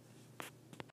entertainment.